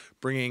Miranda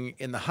bringing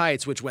In the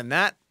Heights, which when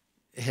that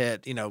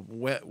hit,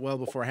 well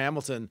before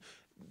Hamilton,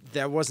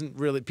 there wasn't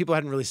really, people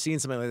hadn't really seen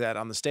something like that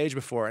on the stage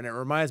before. And it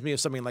reminds me of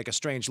something like A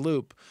Strange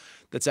Loop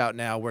that's out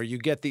now, where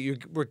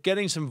we're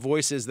getting some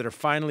voices that are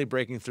finally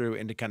breaking through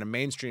into kind of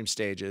mainstream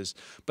stages,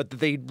 but that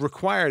they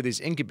require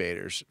these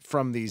incubators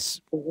from these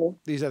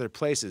other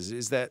places.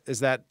 Is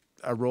that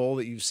a role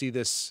that you see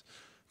this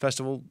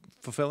festival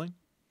fulfilling?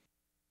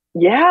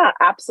 Yeah,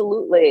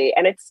 absolutely.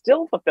 And it's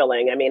still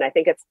fulfilling. I mean, I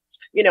think it's,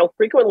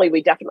 frequently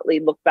we definitely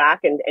look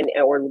back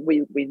or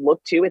we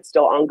look to, it's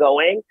still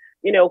ongoing,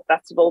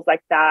 festivals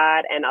like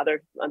that and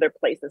other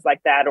places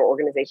like that, or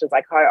organizations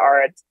like High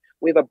Arts.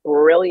 We have a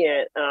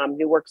brilliant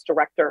New Works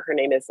director. Her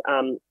name is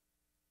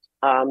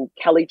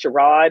Kelly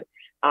Gerard.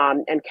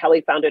 And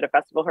Kelly founded a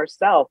festival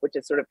herself, which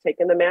has sort of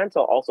taken the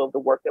mantle also of the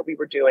work that we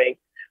were doing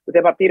with the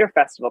Hip Hop Theater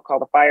Festival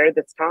called The Fire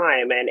That's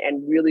Time,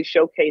 and really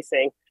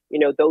showcasing,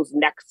 those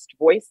next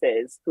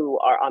voices who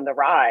are on the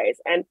rise.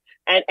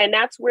 And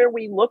that's where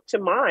we look to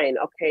mine.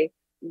 Okay,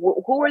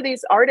 who are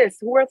these artists?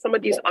 Who are some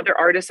of these other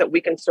artists that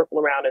we can circle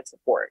around and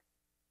support?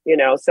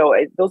 So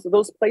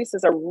those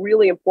places are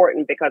really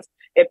important because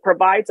it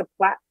provides a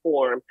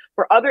platform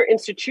for other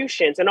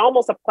institutions, and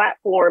almost a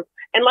platform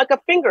and like a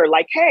finger,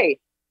 like, hey,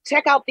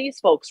 check out these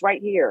folks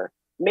right here.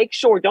 Make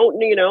sure,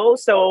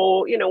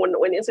 so,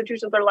 when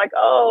institutions are like,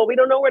 oh, we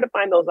don't know where to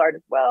find those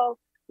artists. Well,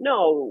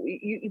 no,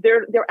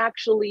 they're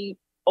actually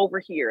over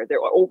here. They're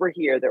over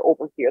here. They're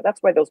over here.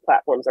 That's why those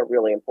platforms are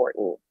really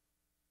important.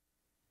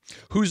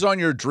 Who's on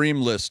your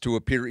dream list to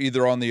appear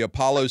either on the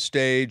Apollo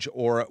stage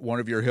or at one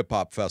of your hip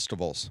hop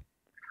festivals?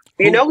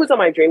 Who's on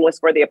my dream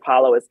list for the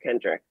Apollo is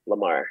Kendrick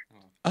Lamar.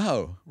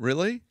 Oh,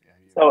 really?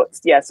 So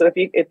yeah, so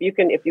if you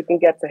can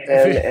get to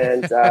him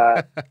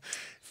and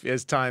he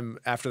has time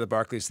after the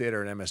Barclays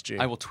Theater and MSG.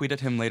 I will tweet at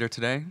him later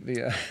today.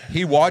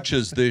 He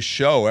watches this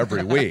show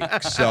every week,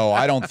 so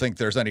I don't think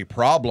there's any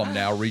problem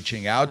now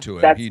reaching out to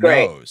him. That's he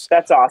great. knows.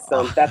 That's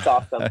awesome. That's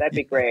awesome. That'd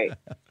be great.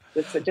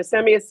 Just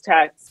send me his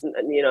text.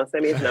 Send me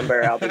his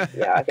number. I'll be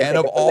I can and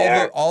of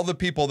take all the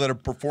people that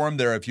have performed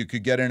there, if you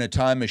could get in a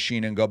time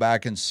machine and go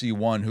back and see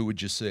one, who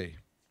would you see?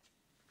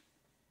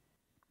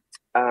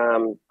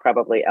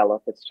 Probably Ella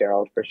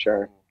Fitzgerald for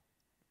sure.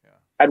 Yeah.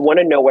 I'd want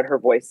to know what her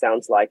voice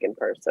sounds like in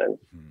person.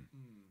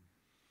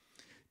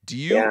 Do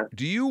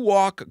you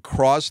walk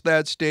across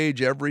that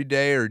stage every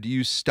day, or do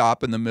you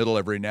stop in the middle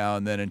every now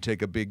and then and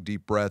take a big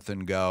deep breath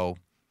and go,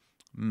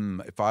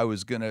 if I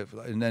was gonna,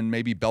 and then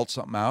maybe belt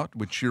something out,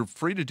 which you're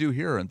free to do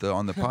here on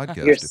the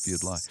podcast if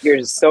you'd like.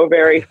 You're so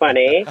very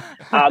funny.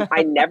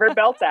 I never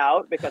belt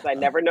out because I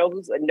never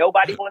know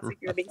nobody wants to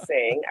hear me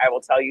sing. I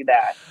will tell you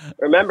that.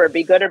 Remember,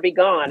 be good or be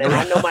gone, and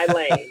I know my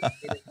lane.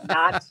 It is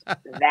not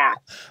that.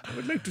 I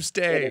would like to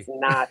stay. It is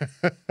not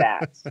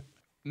that.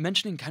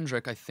 Mentioning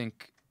Kendrick, I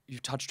think you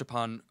touched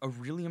upon a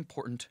really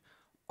important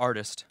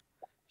artist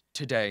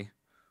today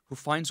who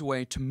finds a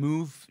way to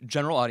move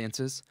general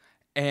audiences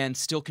and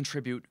still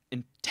contribute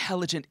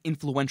intelligent,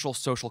 influential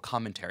social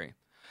commentary.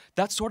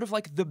 That's sort of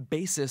like the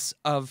basis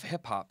of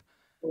hip-hop.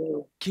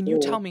 Can you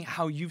tell me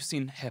how you've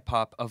seen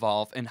hip-hop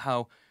evolve and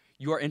how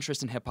your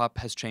interest in hip-hop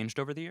has changed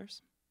over the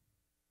years?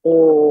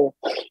 So,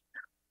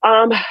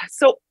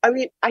 I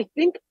mean, I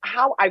think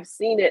how I've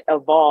seen it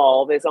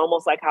evolve is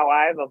almost like how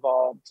I've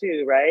evolved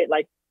too, right?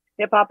 Like,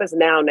 hip-hop is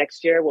now,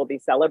 next year, we'll be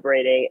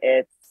celebrating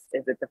is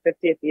it the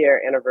 50th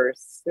year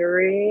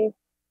anniversary?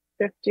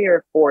 50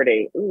 or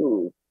 40?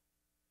 Ooh,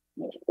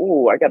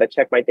 I got to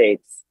check my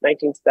dates.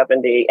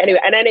 1970. Anyway,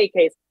 in any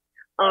case,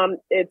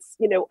 it's,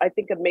 I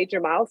think a major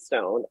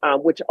milestone,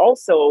 which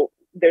also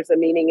there's a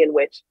meaning in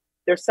which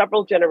there's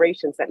several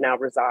generations that now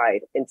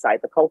reside inside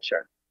the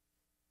culture.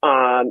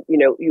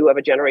 You have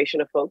a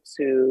generation of folks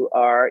who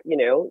are,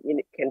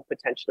 can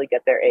potentially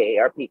get their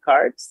AARP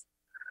cards,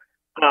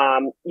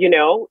 and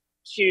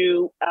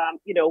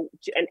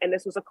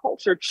this was a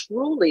culture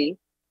truly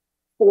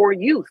for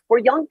youth, for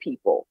young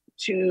people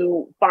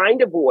to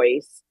find a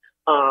voice,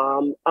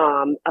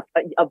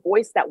 a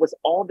voice that was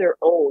all their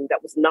own,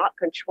 that was not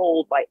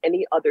controlled by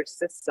any other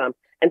system,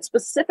 and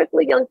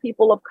specifically young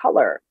people of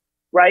color,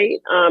 right?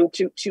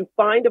 To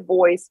find a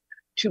voice,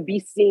 to be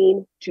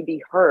seen, to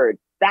be heard.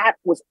 That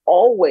was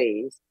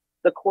always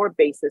the core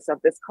basis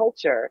of this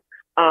culture.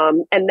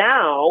 And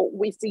now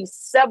we see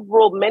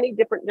many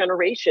different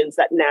generations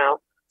that now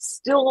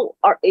still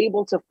are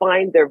able to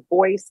find their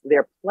voice,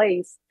 their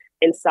place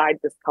inside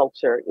this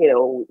culture,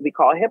 we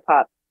call hip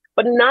hop.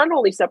 But not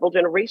only several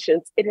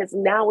generations, it has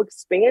now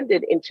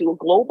expanded into a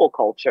global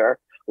culture,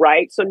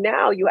 right? So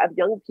now you have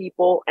young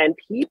people and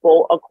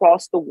people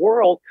across the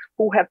world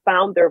who have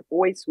found their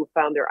voice, who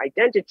found their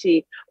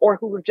identity, or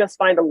who just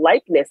find a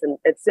likeness and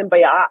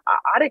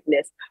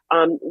symbioticness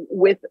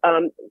with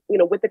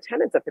the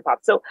tenets of hip hop.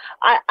 So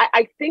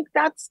I think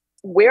that's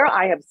where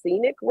I have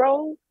seen it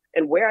grow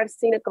and where I've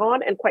seen it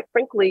gone. And quite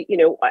frankly,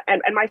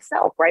 and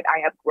myself, right? I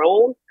have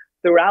grown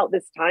throughout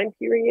this time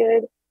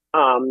period.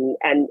 And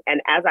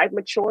as I've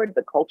matured,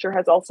 the culture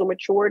has also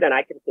matured, and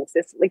I can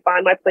consistently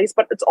find my place,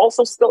 but it's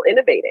also still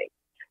innovating,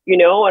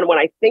 and when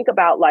I think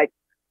about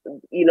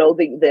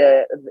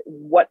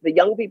what the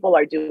young people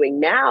are doing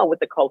now with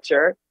the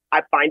culture,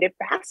 I find it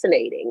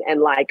fascinating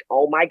and like,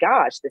 oh my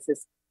gosh, this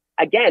is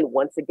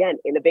once again,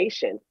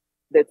 innovation.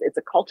 It's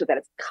a culture that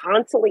is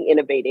constantly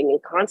innovating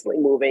and constantly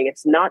moving. It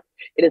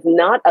is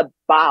not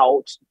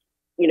about,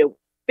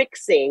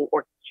 fixing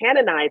or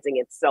canonizing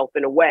itself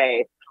in a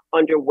way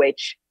under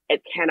which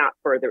it cannot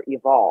further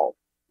evolve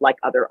like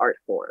other art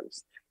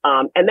forms.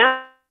 And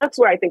that's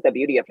where I think the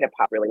beauty of hip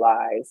hop really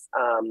lies.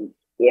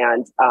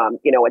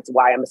 It's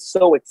why I'm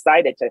so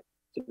excited to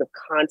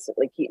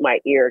constantly keep my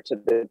ear to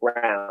the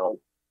ground.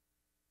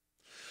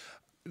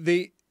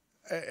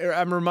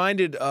 I'm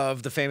reminded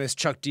of the famous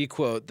Chuck D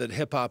quote that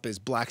hip hop is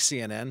Black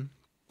CNN.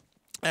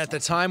 At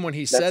the time when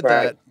he said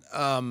that,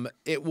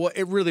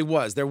 it really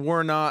was. There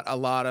were not a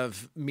lot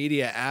of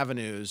media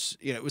avenues.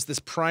 It was this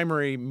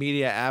primary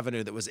media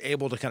avenue that was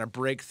able to kind of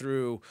break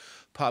through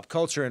pop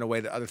culture in a way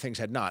that other things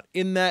had not.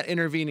 In that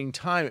intervening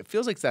time, it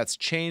feels like that's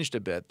changed a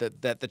bit,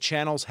 that the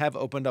channels have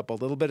opened up a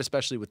little bit,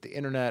 especially with the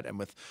internet and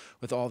with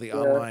all the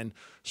online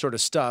sort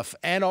of stuff.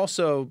 And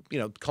also,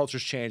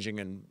 culture's changing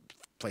and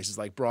places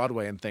like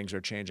Broadway and things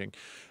are changing.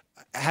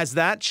 Has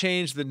that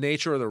changed the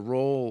nature or the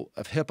role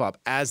of hip hop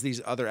as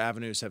these other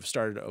avenues have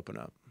started to open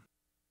up?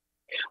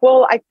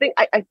 Well, I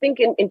think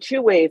in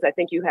two ways. I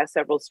think you have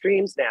several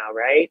streams now,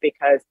 right?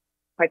 Because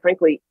quite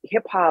frankly,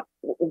 hip hop,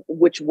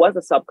 which was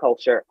a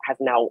subculture, has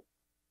now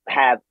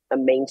have a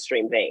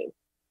mainstream vein.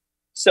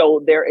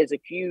 So there is a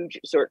huge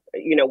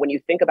when you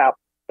think about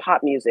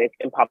pop music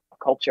and pop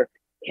culture,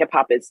 hip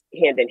hop is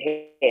hand in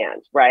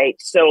hand, right?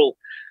 So,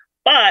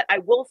 but I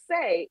will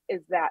say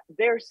is that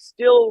there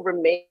still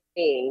remains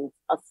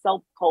a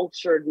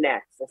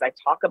subculturedness, as I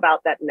talk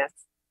about that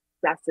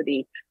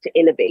necessity to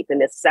innovate, the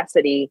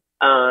necessity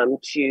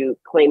to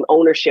claim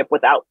ownership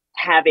without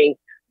having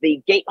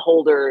the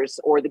gateholders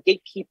or the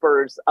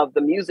gatekeepers of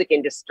the music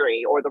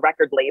industry or the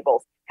record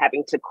labels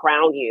having to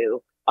crown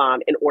you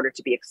in order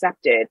to be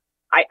accepted.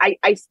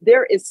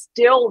 There is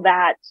still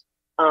that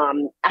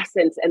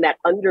essence and that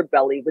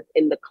underbelly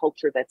within the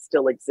culture that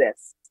still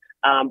exists.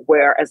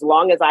 Where as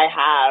long as I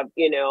have,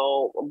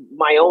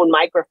 my own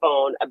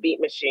microphone, a beat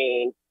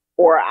machine,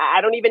 or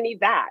I don't even need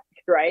that,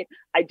 right?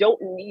 I don't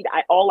need,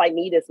 all I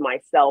need is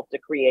myself to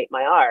create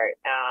my art,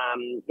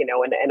 you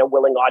know, and a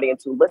willing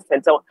audience who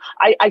listens. So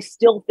I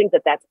still think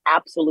that that's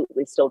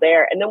absolutely still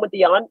there. And then with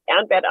the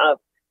advent of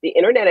the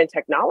internet and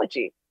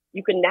technology,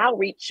 you can now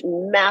reach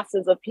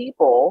masses of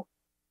people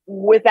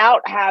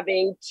without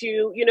having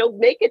to, you know,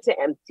 make it to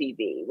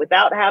MTV,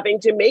 without having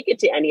to make it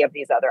to any of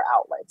these other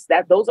outlets.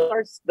 That those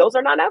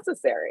are not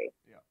necessary.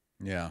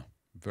 Yeah,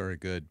 very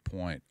good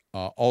point.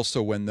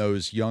 Also, when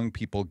those young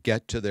people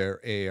get to their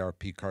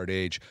AARP card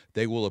age,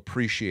 they will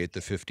appreciate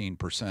the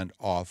 15%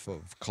 off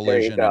of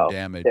collision and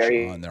damage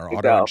on their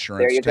auto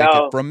insurance. Take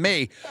it from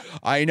me.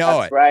 I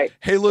know it. Right.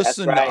 Hey,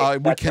 listen,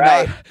 we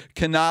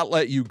cannot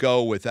let you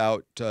go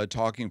without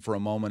talking for a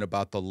moment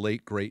about the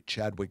late, great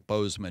Chadwick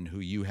Boseman, who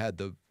you had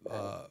the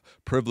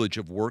privilege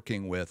of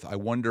working with. I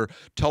wonder,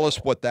 tell us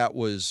what that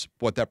was,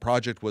 what that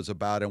project was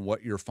about, and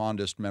what your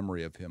fondest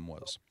memory of him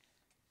was.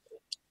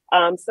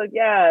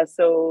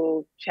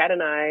 So Chad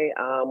and I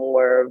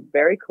were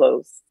very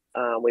close.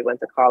 We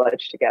went to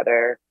college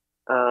together.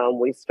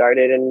 We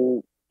started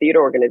in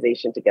theater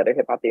organization together,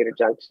 Hip Hop Theater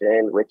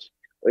Junction, which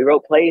we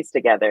wrote plays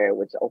together,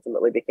 which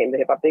ultimately became the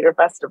Hip Hop Theater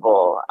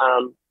Festival.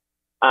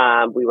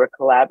 We were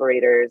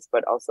collaborators,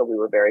 but also we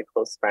were very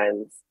close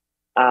friends.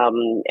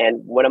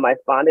 And one of my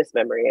fondest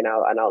memory, and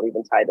I'll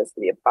even tie this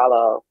to the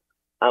Apollo.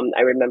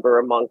 I remember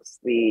amongst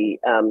the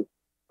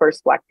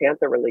first Black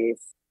Panther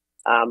release,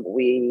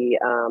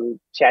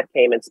 Chad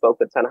came and spoke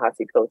with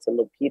Ta-Nehisi Coates and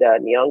Lupita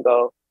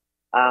Nyong'o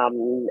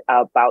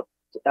about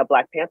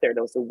Black Panther.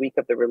 It was the week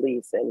of the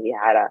release, and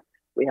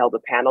we held a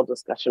panel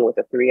discussion with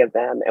the three of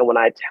them. And when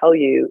I tell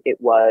you, it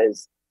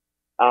was,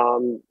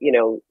 you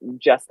know,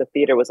 just the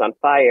theater was on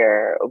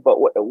fire. But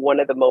one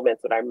of the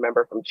moments that I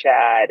remember from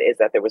Chad is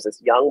that there was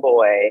this young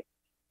boy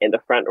in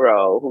the front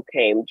row who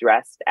came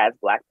dressed as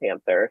Black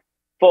Panther,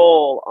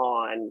 full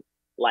on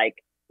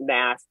like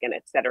mask and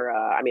etc.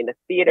 I mean, the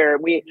theater,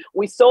 we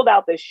sold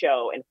out this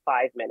show in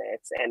 5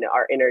 minutes, and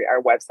our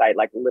website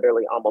like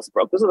literally almost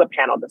broke. This was a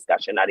panel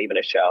discussion, not even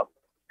a show.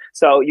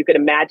 So you could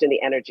imagine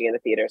the energy in the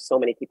theater. So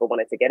many people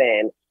wanted to get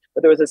in,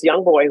 but there was this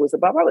young boy who was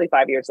about probably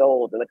 5 years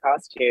old in the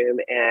costume.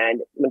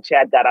 And when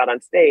Chad got out on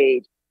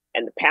stage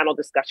and the panel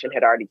discussion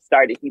had already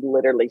started, he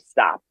literally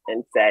stopped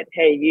and said,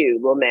 "Hey, you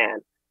little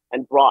man,"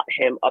 and brought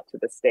him up to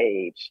the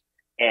stage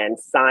and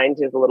signed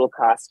his little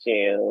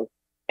costume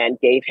and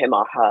gave him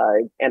a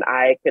hug. And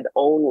I could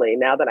only,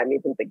 now that I'm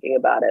even thinking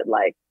about it,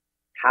 like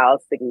how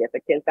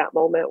significant that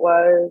moment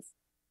was,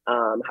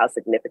 how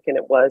significant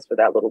it was for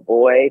that little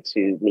boy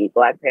to meet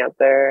Black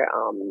Panther.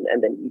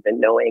 And then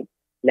even knowing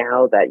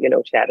now that, you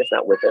know, Chad is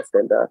not with us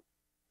in the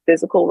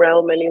physical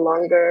realm any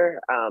longer,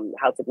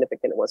 how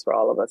significant it was for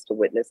all of us to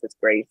witness his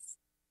grace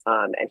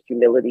and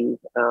humility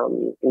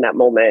in that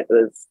moment. It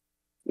was,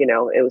 you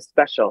know, it was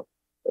special.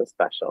 It was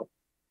special.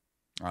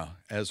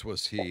 As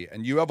was he.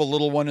 And you have a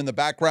little one in the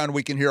background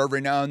we can hear every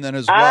now and then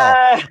as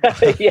well.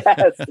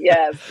 Yes.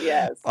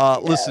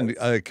 Listen,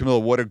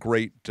 Kamilah, what a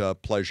great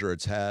pleasure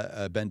it's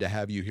been to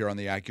have you here on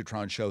the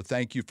Accutron Show.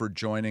 Thank you for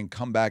joining.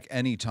 Come back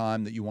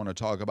anytime that you want to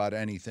talk about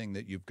anything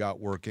that you've got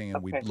working,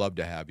 and we'd love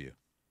to have you.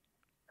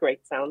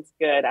 Great. Sounds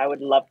good. I would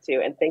love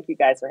to. And thank you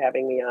guys for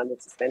having me on.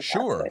 This is fantastic.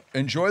 Sure.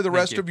 Enjoy the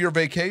rest of your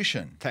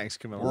vacation. Thanks,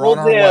 Kamilah. We're on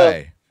our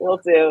way. We'll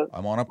do.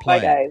 I'm on a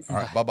plane. Bye, guys. All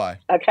right. Bye-bye.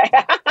 Okay.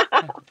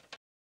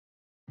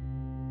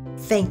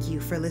 Thank you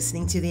for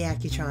listening to The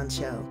Accutron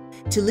Show.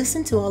 To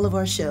listen to all of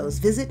our shows,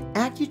 visit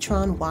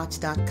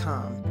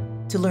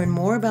accutronwatch.com. To learn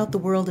more about the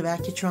world of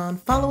Accutron,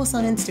 follow us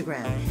on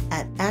Instagram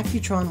at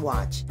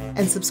AccutronWatch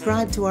and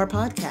subscribe to our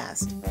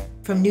podcast.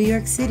 From New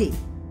York City,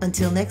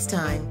 until next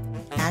time,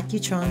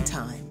 Accutron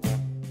time.